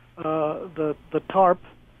tarp.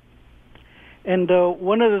 And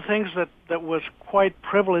one of the things that was quite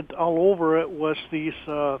prevalent all over it was these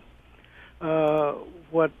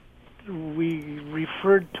what we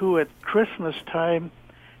referred to at Christmas time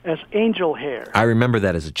as angel hair. I remember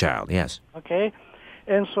that as a child, yes. Okay.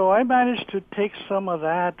 And so I managed to take some of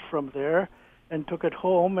that from there and took it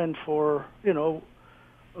home, and for,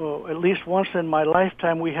 at least once in my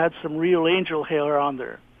lifetime, we had some real angel hair on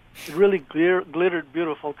there. It really glittered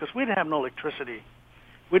beautiful because we didn't have no electricity.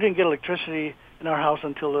 We didn't get electricity in our house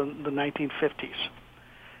until the 1950s.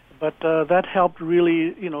 But that helped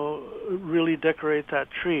really, really decorate that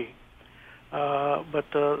tree.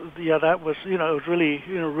 That was, it was really,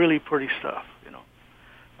 really pretty stuff.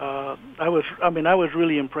 I was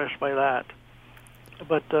really impressed by that.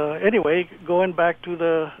 But anyway, going back to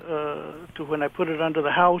to when I put it under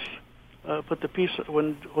the house, put the piece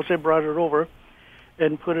when Jose brought it over,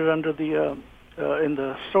 and put it under the in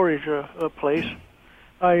the storage place.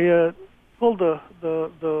 I pulled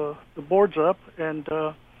the boards up and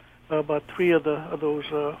about 3 of those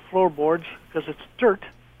floorboards because it's dirt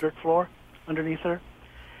floor underneath there.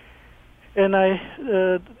 And I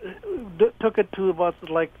took it to about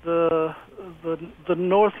like the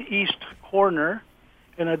northeast corner,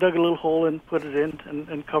 and I dug a little hole and put it in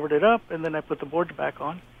and covered it up, and then I put the boards back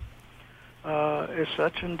on as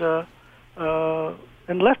such, and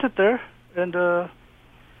left it there. And there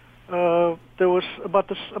was about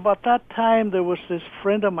that time there was this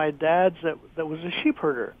friend of my dad's that was a sheep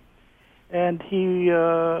herder, and he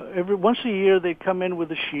every once a year they'd come in with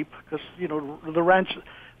the sheep because the ranch.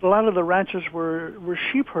 A lot of the ranchers were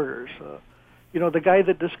sheep herders. The guy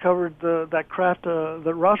that discovered that craft,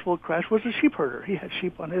 the Roswell crash, was a sheep herder. He had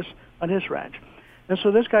sheep on his ranch, and so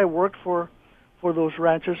this guy worked for those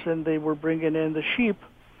ranchers, and they were bringing in the sheep.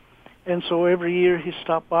 And so every year he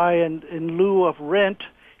stopped by, and in lieu of rent,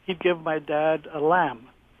 he'd give my dad a lamb.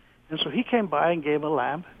 And so he came by and gave him a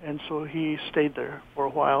lamb, and so he stayed there for a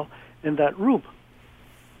while in that room.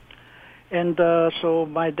 And so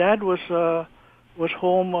my dad was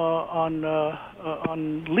home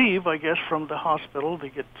on leave, I guess, from the hospital. They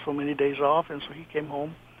get so many days off, and so he came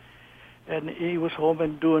home. And he was home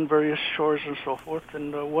and doing various chores and so forth.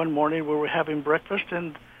 And one morning we were having breakfast,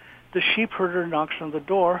 and the sheep herder knocks on the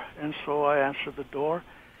door, and so I answered the door.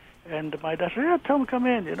 And my dad said, "Yeah, tell him to come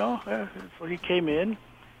in, So he came in,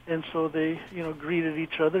 and so they, greeted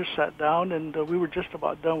each other, sat down, and we were just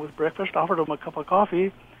about done with breakfast. Offered him a cup of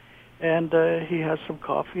coffee. And he had some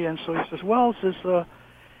coffee, and so he says, "Well," says,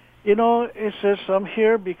 he says, "I'm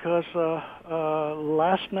here because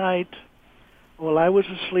last night, while I was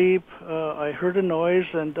asleep, I heard a noise,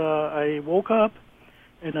 and I woke up,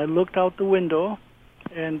 and I looked out the window,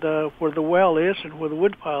 and where the well is and where the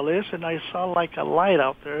woodpile is, and I saw like a light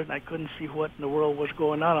out there, and I couldn't see what in the world was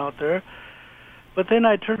going on out there. But then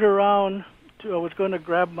I turned around, I was going to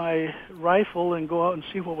grab my rifle and go out and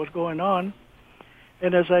see what was going on.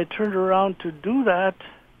 And as I turned around to do that,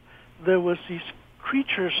 there was these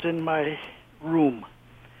creatures in my room,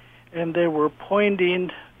 and they were pointing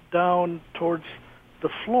down towards the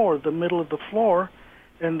floor, the middle of the floor,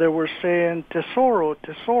 and they were saying, 'Tesoro,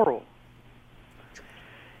 tesoro.'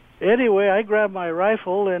 Anyway, I grabbed my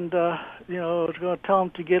rifle and, I was going to tell them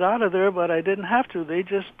to get out of there, but I didn't have to. They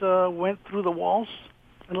just went through the walls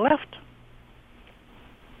and left.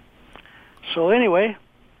 So anyway...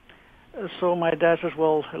 So my dad says,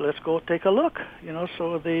 "Well, let's go take a look."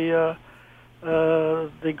 So they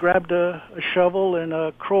grabbed a shovel and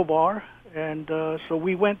a crowbar, and so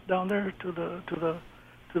we went down there to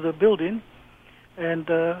the building, and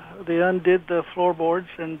they undid the floorboards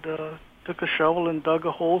and took a shovel and dug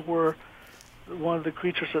a hole where one of the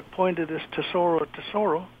creatures that pointed is "Tesoro,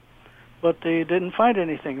 tesoro," but they didn't find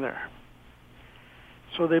anything there.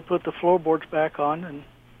 So they put the floorboards back on,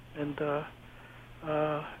 and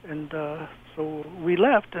so we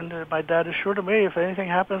left, and my dad assured me, "If anything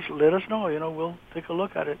happens, let us know. We'll take a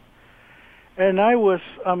look at it." And I was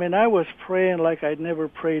praying like I'd never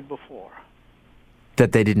prayed before.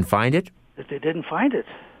 That they didn't find it? That they didn't find it,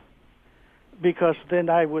 because then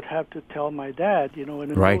I would have to tell my dad. And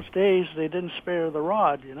in those days they didn't spare the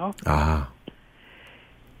rod. Ah.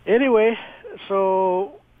 Anyway,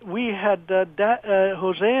 so we had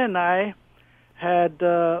Jose and I had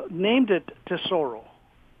named it Tesoro,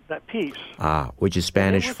 that piece. Ah, which is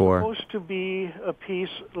Spanish for? It was supposed to be a piece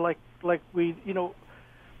like we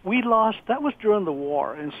lost. That was during the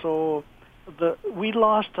war, and so we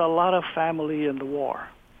lost a lot of family in the war,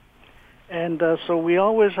 and so we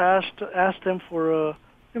always asked them for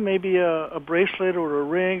maybe a bracelet or a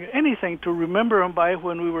ring, anything to remember them by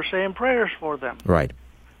when we were saying prayers for them. Right.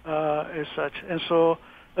 As such, and so.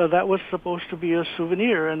 That was supposed to be a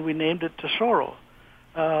souvenir, and we named it Tesoro.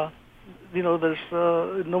 There's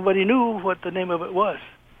nobody knew what the name of it was.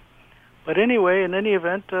 But anyway, in any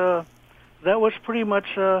event, that was pretty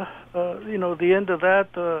much the end of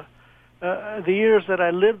that. the years that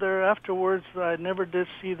I lived there afterwards, I never did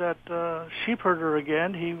see that sheep herder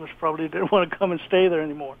again. He was probably didn't want to come and stay there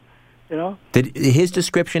anymore, you know? Did his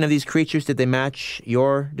description of these creatures, did they match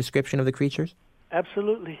your description of the creatures?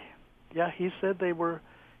 Absolutely. Yeah, he said they were,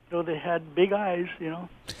 you know, they had big eyes, you know.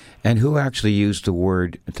 And who actually used the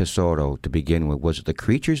word tesoro to begin with? Was it the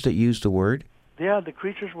creatures that used the word? Yeah, the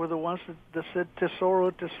creatures were the ones that said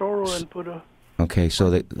tesoro, tesoro, and put a... Okay, so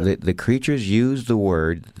the creatures used the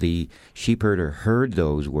word. The sheep herder heard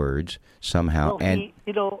those words somehow, and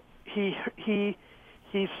he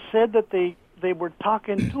said that they were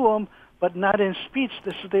talking to him, but not in speech.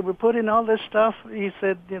 They were putting all this stuff. He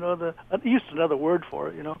said, you know, he used another word for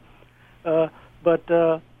it, you know,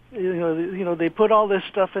 they put all this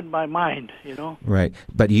stuff in my mind, you know. Right,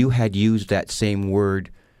 but you had used that same word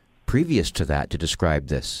previous to that to describe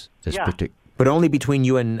this particular. But only between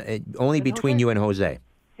you and you and Jose.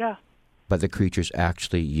 Yeah. But the creatures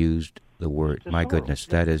actually used the word. My goodness,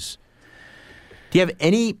 that is. Do you have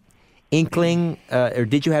any inkling, or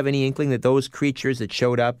did you have any inkling that those creatures that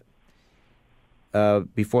showed up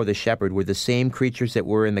before the shepherd were the same creatures that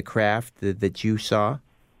were in the craft that you saw?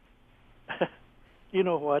 You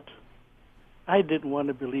know what? I didn't want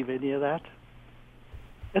to believe any of that.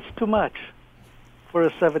 It's too much for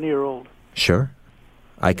a 7-year-old. Sure.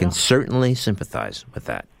 I can certainly sympathize with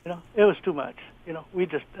that. You know, it was too much. You know,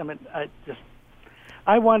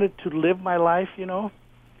 I wanted to live my life, you know,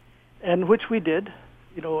 and which we did.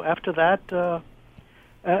 You know, after that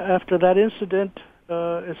incident,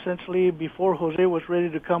 essentially before Jose was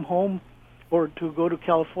ready to come home or to go to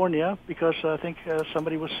California, because I think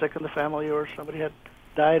somebody was sick in the family or somebody had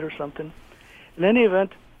died or something. In any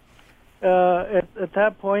event, at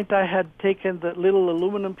that point, I had taken the little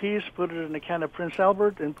aluminum piece, put it in a can of Prince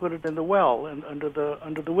Albert, and put it in the well and under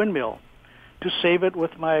the windmill to save it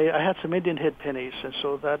with I had some Indian head pennies, and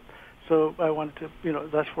so I wanted to, you know,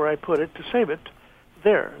 that's where I put it to save it.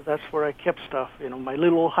 There, that's where I kept stuff, you know, my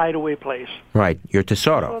little hideaway place. Right, your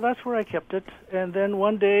tesoro. So that's where I kept it. And then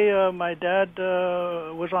one day, my dad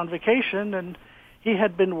was on vacation, and he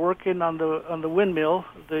had been working on the windmill.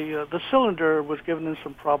 The cylinder was giving him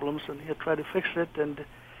some problems, and he had tried to fix it, and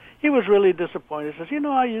he was really disappointed. He says, you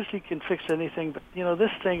know, I usually can fix anything, but, you know,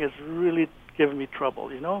 this thing is really giving me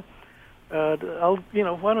trouble, you know. Why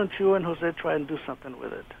don't you and Jose try and do something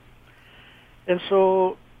with it? And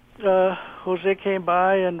so Jose came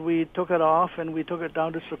by, and we took it off, and we took it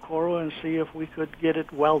down to Socorro and see if we could get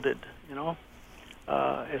it welded, you know,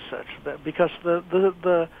 as such. Because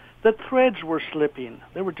the threads were slipping.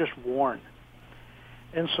 They were just worn.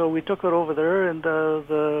 And so we took it over there, and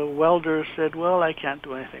the welder said, well, I can't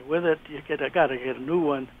do anything with it. I got to get a new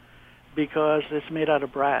one because it's made out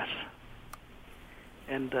of brass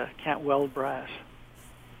and can't weld brass.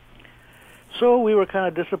 So we were kind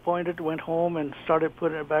of disappointed, went home and started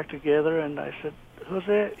putting it back together, and I said,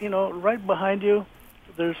 Jose, you know, right behind you,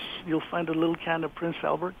 you'll find a little can of Prince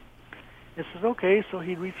Albert. He says, okay. So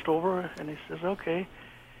he reached over, and he says, okay.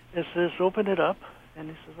 It says, open it up. And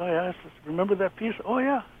he says, oh, yeah. I says, remember that piece? Oh,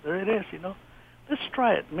 yeah, there it is, you know. Let's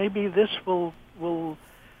try it. Maybe this will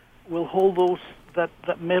hold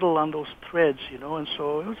that metal on those threads, you know. And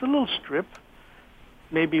so it was a little strip,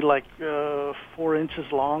 maybe like 4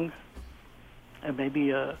 inches long, and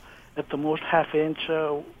maybe at the most half inch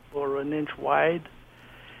or an inch wide.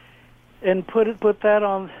 And put that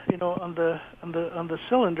on, you know, on the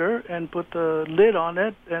cylinder, and put the lid on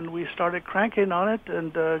it, and we started cranking on it,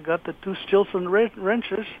 and got the 2 Stilson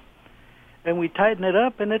wrenches, and we tightened it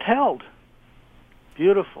up, and it held.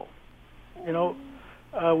 Beautiful. You know,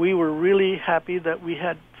 we were really happy that we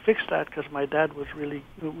had fixed that, because my dad was really,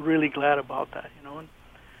 really glad about that, you know. And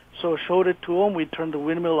so showed it to him. We turned the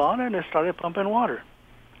windmill on, and it started pumping water.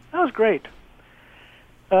 That was great.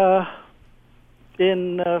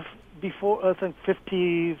 Before, I think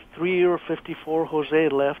 53 or 54, Jose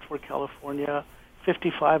left for California.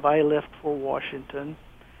 55, I left for Washington,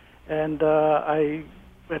 and I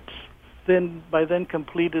by then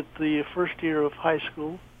completed the first year of high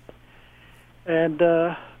school, and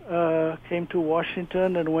came to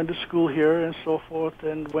Washington and went to school here and so forth,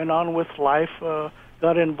 and went on with life.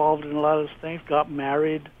 Got involved in a lot of things. Got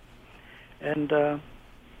married, and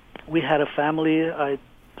we had a family. I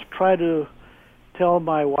tried to tell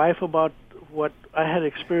my wife about what I had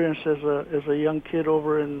experienced as a young kid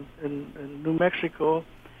over in New Mexico,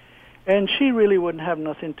 and she really wouldn't have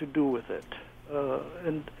nothing to do with it.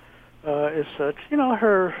 As such,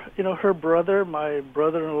 her brother, my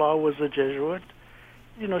brother-in-law, was a Jesuit.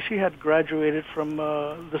 You know, she had graduated from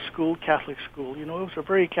the school, Catholic school. You know, it was a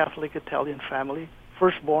very Catholic Italian family,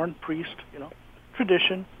 firstborn priest. You know,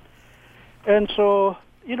 tradition, and so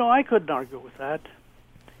I couldn't argue with that.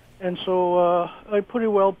 And so I pretty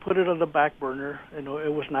well put it on the back burner.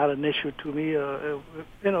 It was not an issue to me.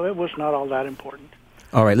 It was not all that important.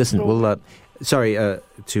 All right, listen, we'll... sorry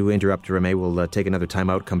to interrupt, Reme. We'll take another time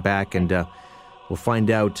out, come back, and we'll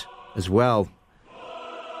find out as well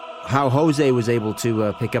how Jose was able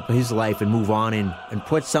to pick up his life and move on and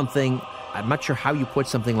put something... I'm not sure how you put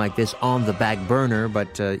something like this on the back burner,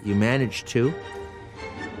 but you managed to.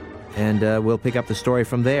 And we'll pick up the story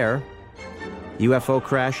from there. UFO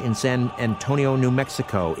crash in San Antonio, New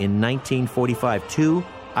Mexico in 1945. 2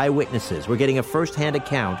 eyewitnesses. We're getting a first-hand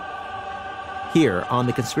account here on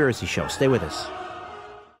The Conspiracy Show. Stay with us.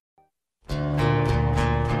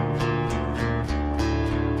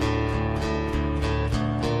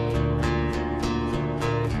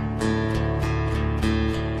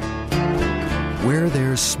 Where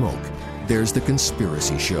there's smoke, there's The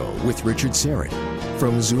Conspiracy Show with Richard Serrett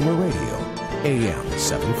from Zoomer Radio, AM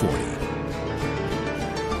 740.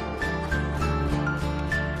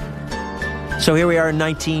 So here we are in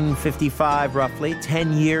 1955, roughly,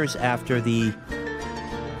 10 years after the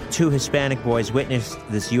 2 Hispanic boys witnessed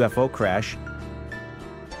this UFO crash.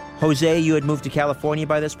 Jose, you had moved to California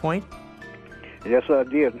by this point? Yes, I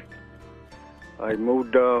did. I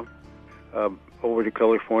moved over to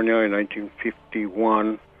California in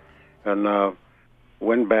 1951 and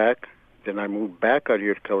went back. Then I moved back out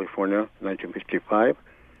here to California in 1955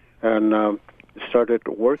 and started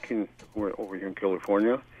working over here in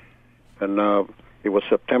California. And it was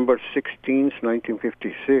September 16th,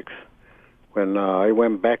 1956, when I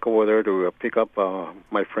went back over there to pick up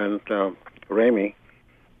my friend Remy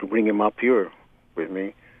to bring him up here with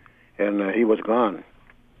me. And he was gone.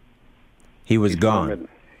 He was gone?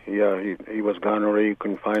 Yeah, he was gone already. You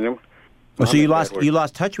couldn't find him. Oh, so you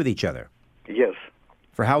lost touch with each other? Yes.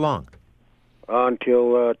 For how long?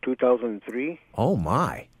 Until 2003. Oh,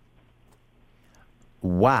 my.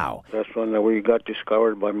 Wow. That's when we got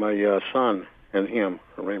discovered by my son and him,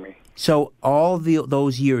 Remy. So all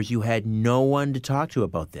those years you had no one to talk to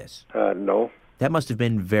about this? No. That must have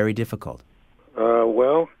been very difficult.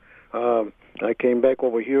 I came back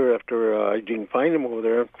over here after I didn't find him over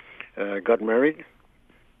there. Got married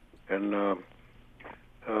and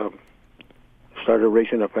started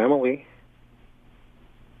raising a family.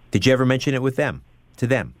 Did you ever mention it to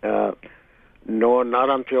them? No, not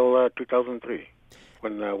until 2003.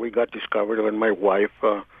 When we got discovered, when my wife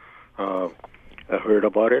heard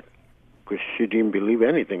about it, because she didn't believe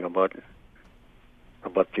anything about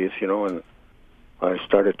this, and I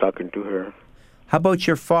started talking to her. How about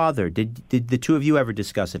your father? Did the two of you ever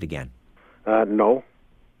discuss it again? No.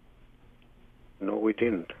 No, we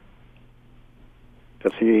didn't.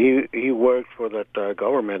 Because he worked for that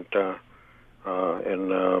government,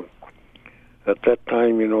 and at that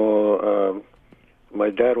time, my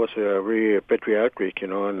dad was very patriotic,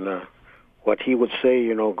 and what he would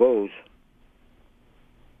say, goes.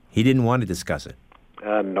 He didn't want to discuss it?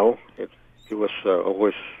 No. He was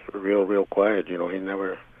always real quiet, He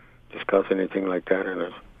never discussed anything like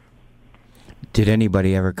that. Did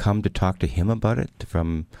anybody ever come to talk to him about it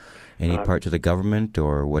from any parts of the government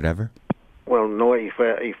or whatever? Well, no. If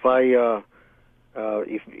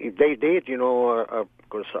they did,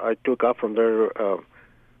 because I took off from there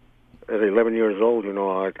at 11 years old,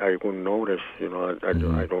 I wouldn't notice.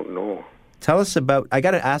 I don't know. Tell us about. I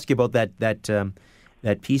got to ask you about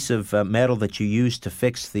that piece of metal that you used to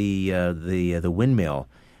fix the windmill.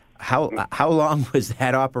 How long was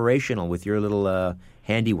that operational with your little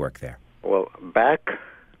handiwork there? Well,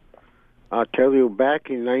 I'll tell you, back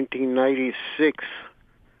in 1996,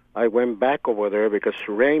 I went back over there because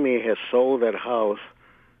Ramey has sold that house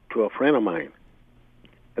to a friend of mine.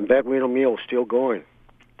 And that windmill is still going.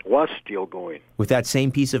 Was still going. With that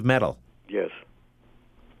same piece of metal? Yes.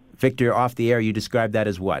 Victor, off the air, you described that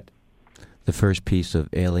as what? The first piece of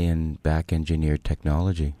alien back-engineered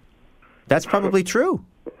technology. That's probably true.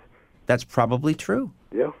 That's probably true.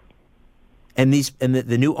 Yeah. And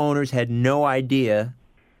the new owners had no idea.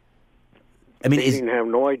 I mean, they didn't have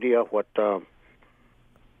no idea what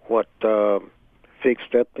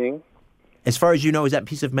fixed that thing. As far as you know, is that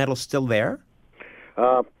piece of metal still there?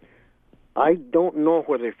 I don't know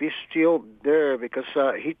whether if it's still there because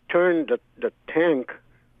he turned the tank,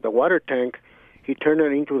 the water tank, he turned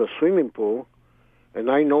it into the swimming pool,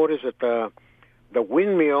 and I noticed that the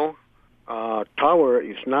windmill tower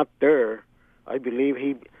is not there. I believe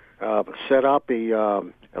he set up a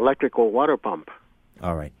electrical water pump.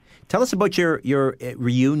 All right. Tell us about your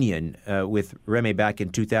reunion with Remy back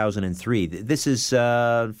in 2003. This is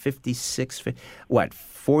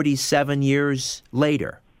 47 years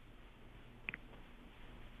later.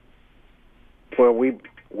 Well,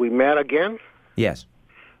 we met again. Yes.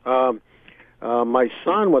 My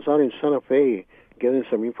son was out in Santa Fe getting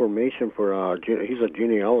some information for, he's a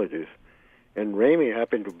genealogist, and Remy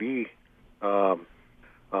happened to be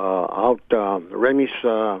Remy's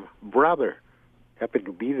brother happened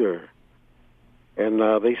to be there. And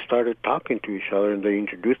they started talking to each other, and they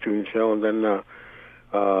introduced to each other, and then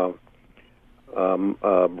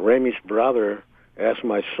Remy's brother asked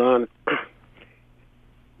my son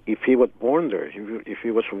if he was born there, if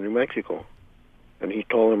he was from New Mexico. And he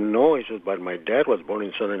told him no. He said, but my dad was born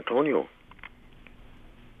in San Antonio.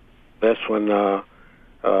 That's when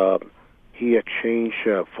he exchanged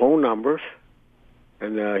phone numbers,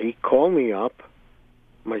 and he called me up.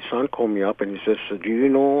 My son called me up, and he says, do you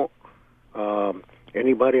know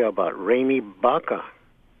anybody about Remy Baca?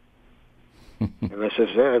 And I says,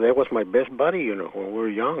 yeah, that was my best buddy, when we were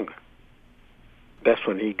young. That's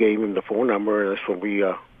when he gave him the phone number, and that's when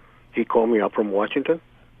he called me up from Washington.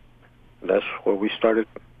 That's where we started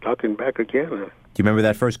talking back again. Do you remember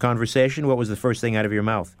that first conversation? What was the first thing out of your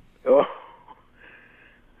mouth? Oh,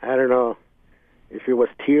 I don't know if it was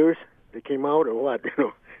tears that came out or what,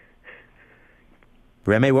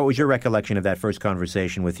 Remy, what was your recollection of that first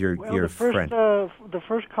conversation with your friend? The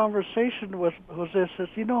first conversation was this, says,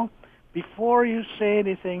 before you say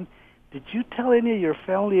anything, did you tell any of your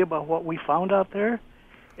family about what we found out there?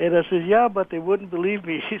 And I said, yeah, but they wouldn't believe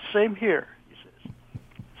me. Same here, he says.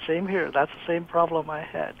 Same here. That's the same problem I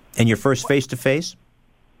had. And your first face-to-face?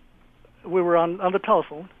 We were on the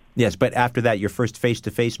telephone. Yes, but after that, your first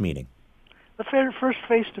face-to-face meeting? The first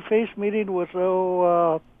face-to-face meeting was,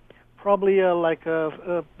 probably like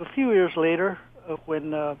a few years later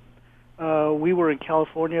when we were in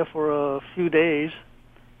California for a few days,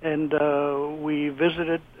 and we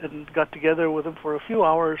visited and got together with him for a few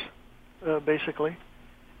hours, basically.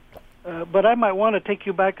 But I might want to take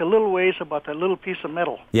you back a little ways about that little piece of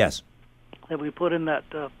metal. Yes. That we put in that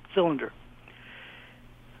cylinder.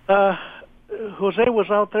 Jose was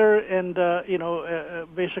out there, and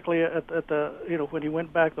basically at the when he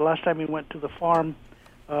went back the last time he went to the farm,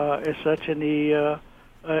 as such, and he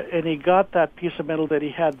got that piece of metal that he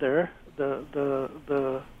had there,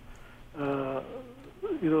 the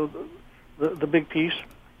big piece,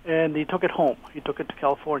 and he took it home. He took it to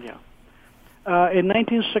California. In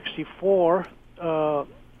 1964,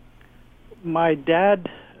 my dad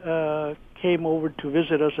came over to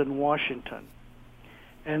visit us in Washington,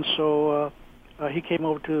 and so he came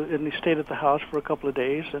over and he stayed at the house for a couple of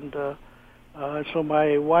days, and so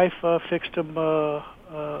my wife fixed him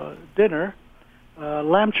dinner,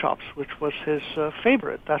 lamb chops, which was his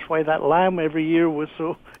favorite. That's why that lamb every year was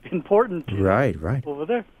so important. Right. Over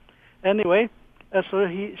there. Anyway, so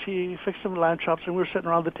she fixed him lamb chops, and we were sitting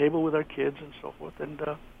around the table with our kids and so forth,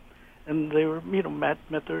 and they were met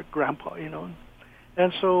their grandpa,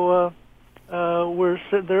 and so we're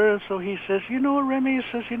sitting there, and so he says, Remy, he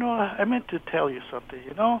says, I meant to tell you something,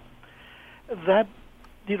 that,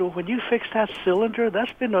 when you fixed that cylinder,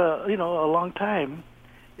 that's been a long time,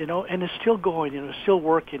 and it's still going, it's still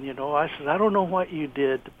working, I said, I don't know what you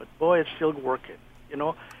did, but boy, it's still working,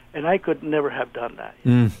 and I could never have done that.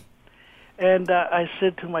 And I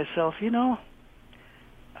said to myself,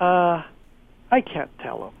 I can't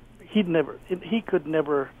tell him. He could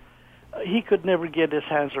never get his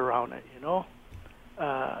hands around it,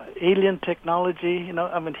 alien technology,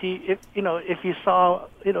 if you saw,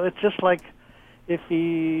 it's just like if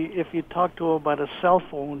you talk to him about a cell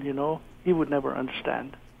phone, he would never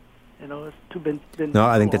understand. It's been no,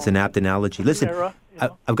 I think that's an apt analogy. Listen,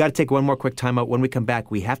 I've got to take one more quick time out. When we come back,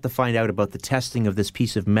 we have to find out about the testing of this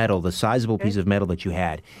piece of metal, the sizable piece of metal that you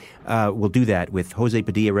had. We'll do that with Jose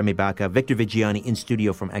Padilla, Remy Baca, Victor Vigiani in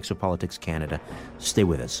studio from Exopolitics Canada. Stay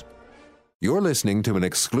with us. You're listening to an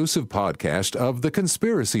exclusive podcast of The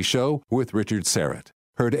Conspiracy Show with Richard Serrett.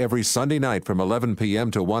 Heard every Sunday night from 11 p.m.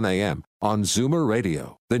 to 1 a.m. on Zoomer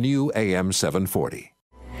Radio, the new AM 740.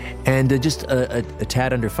 And just a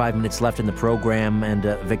tad under 5 minutes left in the program. And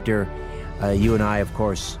Victor, you and I, of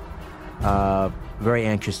course, very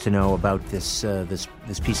anxious to know about this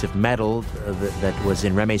piece of metal that was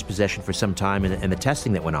in Remy's possession for some time, and the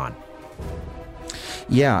testing that went on.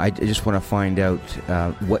 Yeah, I just want to find out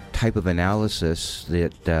what type of analysis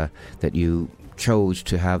that you chose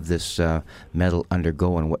to have this metal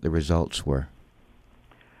undergo, and what the results were.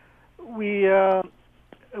 We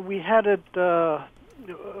had it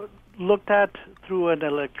looked at through an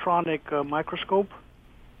electronic microscope,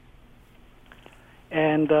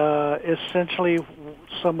 and essentially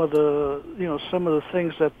some of the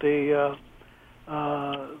things that they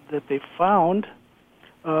found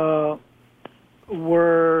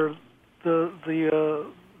were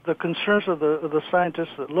the the concerns of the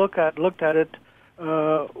scientists that looked at it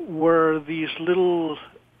were these little.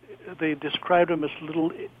 They described them as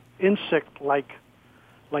little insect-like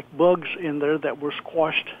bugs in there that were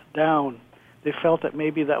squashed down. They felt that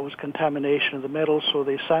maybe that was contamination of the metal, so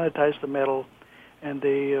they sanitized the metal, and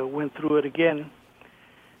they went through it again,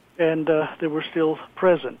 and they were still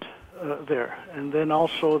present there. And then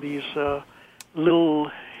also these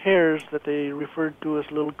little hairs that they referred to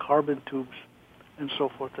as little carbon tubes, and so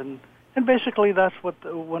forth. And basically that's what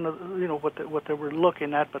what they were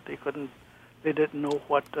looking at, but they didn't know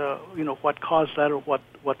what caused that or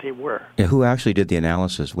what they were. Yeah, who actually did the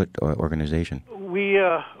analysis? What organization? We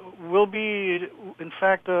will be, in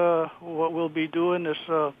fact, what we'll be doing is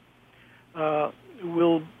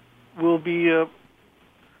we'll be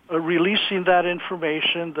releasing that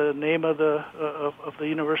information, the name of the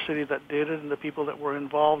university that did it, and the people that were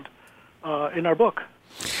involved in our book.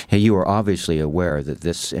 Hey, you are obviously aware that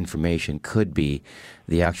this information could be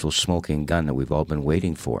the actual smoking gun that we've all been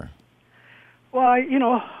waiting for. Well,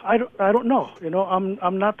 I don't know.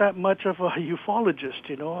 I'm not that much of a ufologist.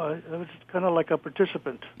 I was kind of like a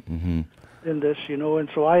participant in this. And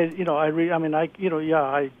so I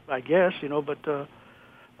guess. But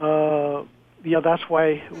that's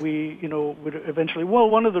why we, would eventually. Well,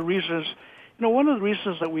 one of the reasons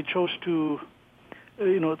that we chose to,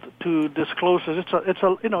 to disclose it.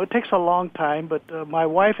 It takes a long time. But my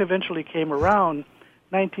wife eventually came around.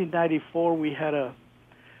 1994, we had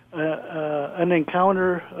an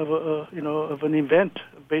encounter of an event.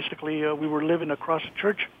 Basically, we were living across the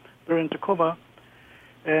church there in Tacoma,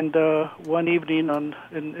 and one evening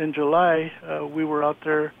in July, we were out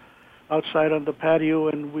there outside on the patio,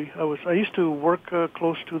 and I used to work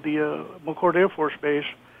close to the McCord Air Force Base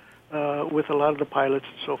with a lot of the pilots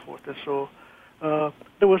and so forth. And so I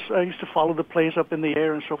used to follow the planes up in the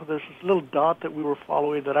air and so forth. There's this little dot that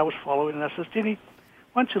I was following, and I said, Jeannie,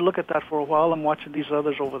 why don't you look at that for a while? I'm watching these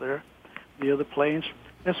others over there, the other planes.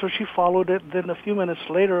 And so she followed it. Then a few minutes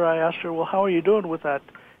later, I asked her, well, how are you doing with that?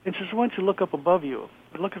 And she said, why don't you look up above you?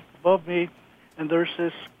 I look above me, and there's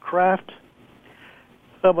this craft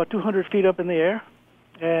about 200 feet up in the air,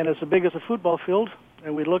 and it's as big as a football field.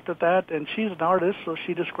 And we looked at that, and she's an artist, so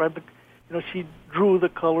she described she drew the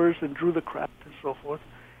colors and drew the craft and so forth.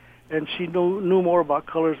 And she knew more about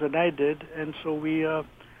colors than I did. And so we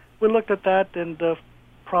looked at that, and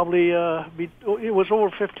probably it was over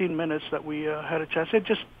 15 minutes that we had a chance. It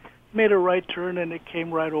just made a right turn, and it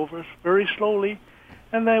came right over us very slowly,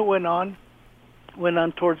 and then it went on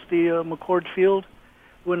towards the McCord Field,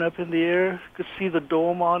 went up in the air, could see the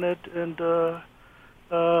dome on it, and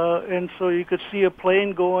so you could see a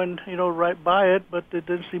plane going right by it, but it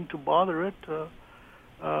didn't seem to bother it.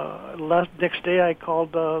 Next day I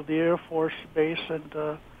called the Air Force Base,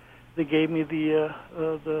 and they gave me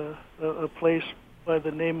a place by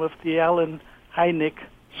the name of the Allen Hynek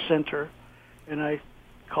Center, and I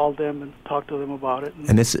called them and talked to them about it.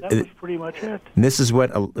 And that was pretty much it. And this is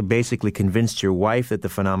what basically convinced your wife that the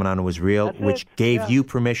phenomenon was real, which gave you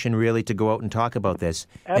permission really to go out and talk about this.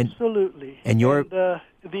 Absolutely. And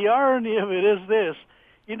the irony of it is this: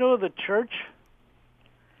 the church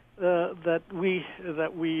that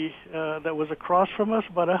was across from us,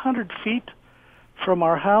 about 100 feet from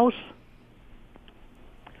our house.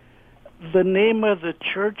 The name of the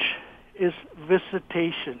church is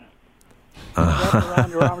Visitation. Wrap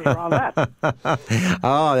your arms around that.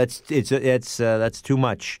 Oh, that's too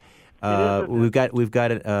much. We've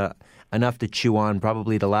got enough to chew on,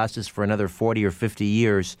 probably to last us for another 40 or 50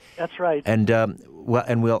 years. That's right. And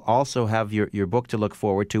we'll also have your book to look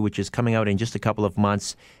forward to, which is coming out in just a couple of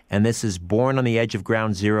months. And this is Born on the Edge of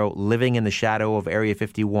Ground Zero: Living in the Shadow of Area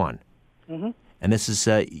 51. Mm-hmm. And this is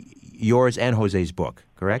yours and Jose's book,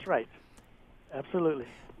 correct? That's right. Absolutely.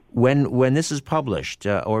 When this is published,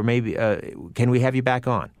 or maybe can we have you back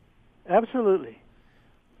on? Absolutely.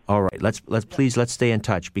 All right. Let's stay in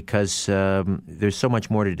touch, because there's so much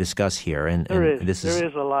more to discuss here, and there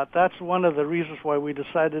is a lot. That's one of the reasons why we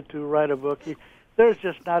decided to write a book. There's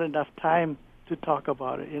just not enough time to talk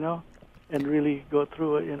about it, and really go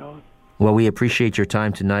through it, Well, we appreciate your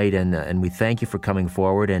time tonight, and we thank you for coming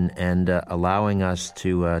forward and allowing us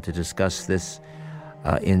to discuss this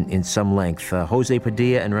in some length. Jose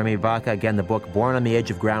Padilla and Remy Baca, again, the book Born on the Edge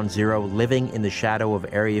of Ground Zero: Living in the Shadow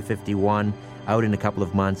of Area 51, out in a couple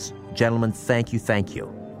of months. Gentlemen, thank you. Thank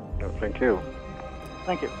you.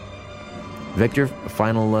 Thank you. Victor, a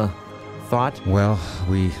final thought? Well,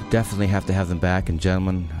 we definitely have to have them back, and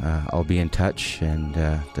gentlemen, I'll be in touch, and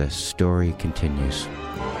the story continues.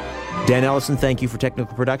 Dan Ellison, thank you for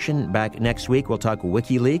technical production. Back next week, we'll talk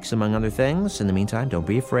WikiLeaks, among other things. In the meantime, don't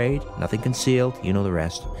be afraid. Nothing concealed. You know the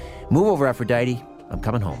rest. Move over, Aphrodite. I'm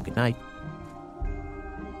coming home. Good night.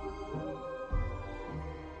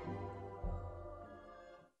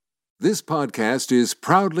 This podcast is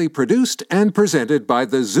proudly produced and presented by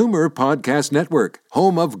the Zoomer Podcast Network,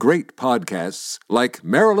 home of great podcasts like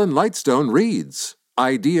Marilyn Lightstone Reads,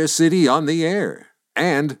 Idea City on the Air,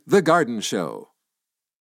 and The Garden Show.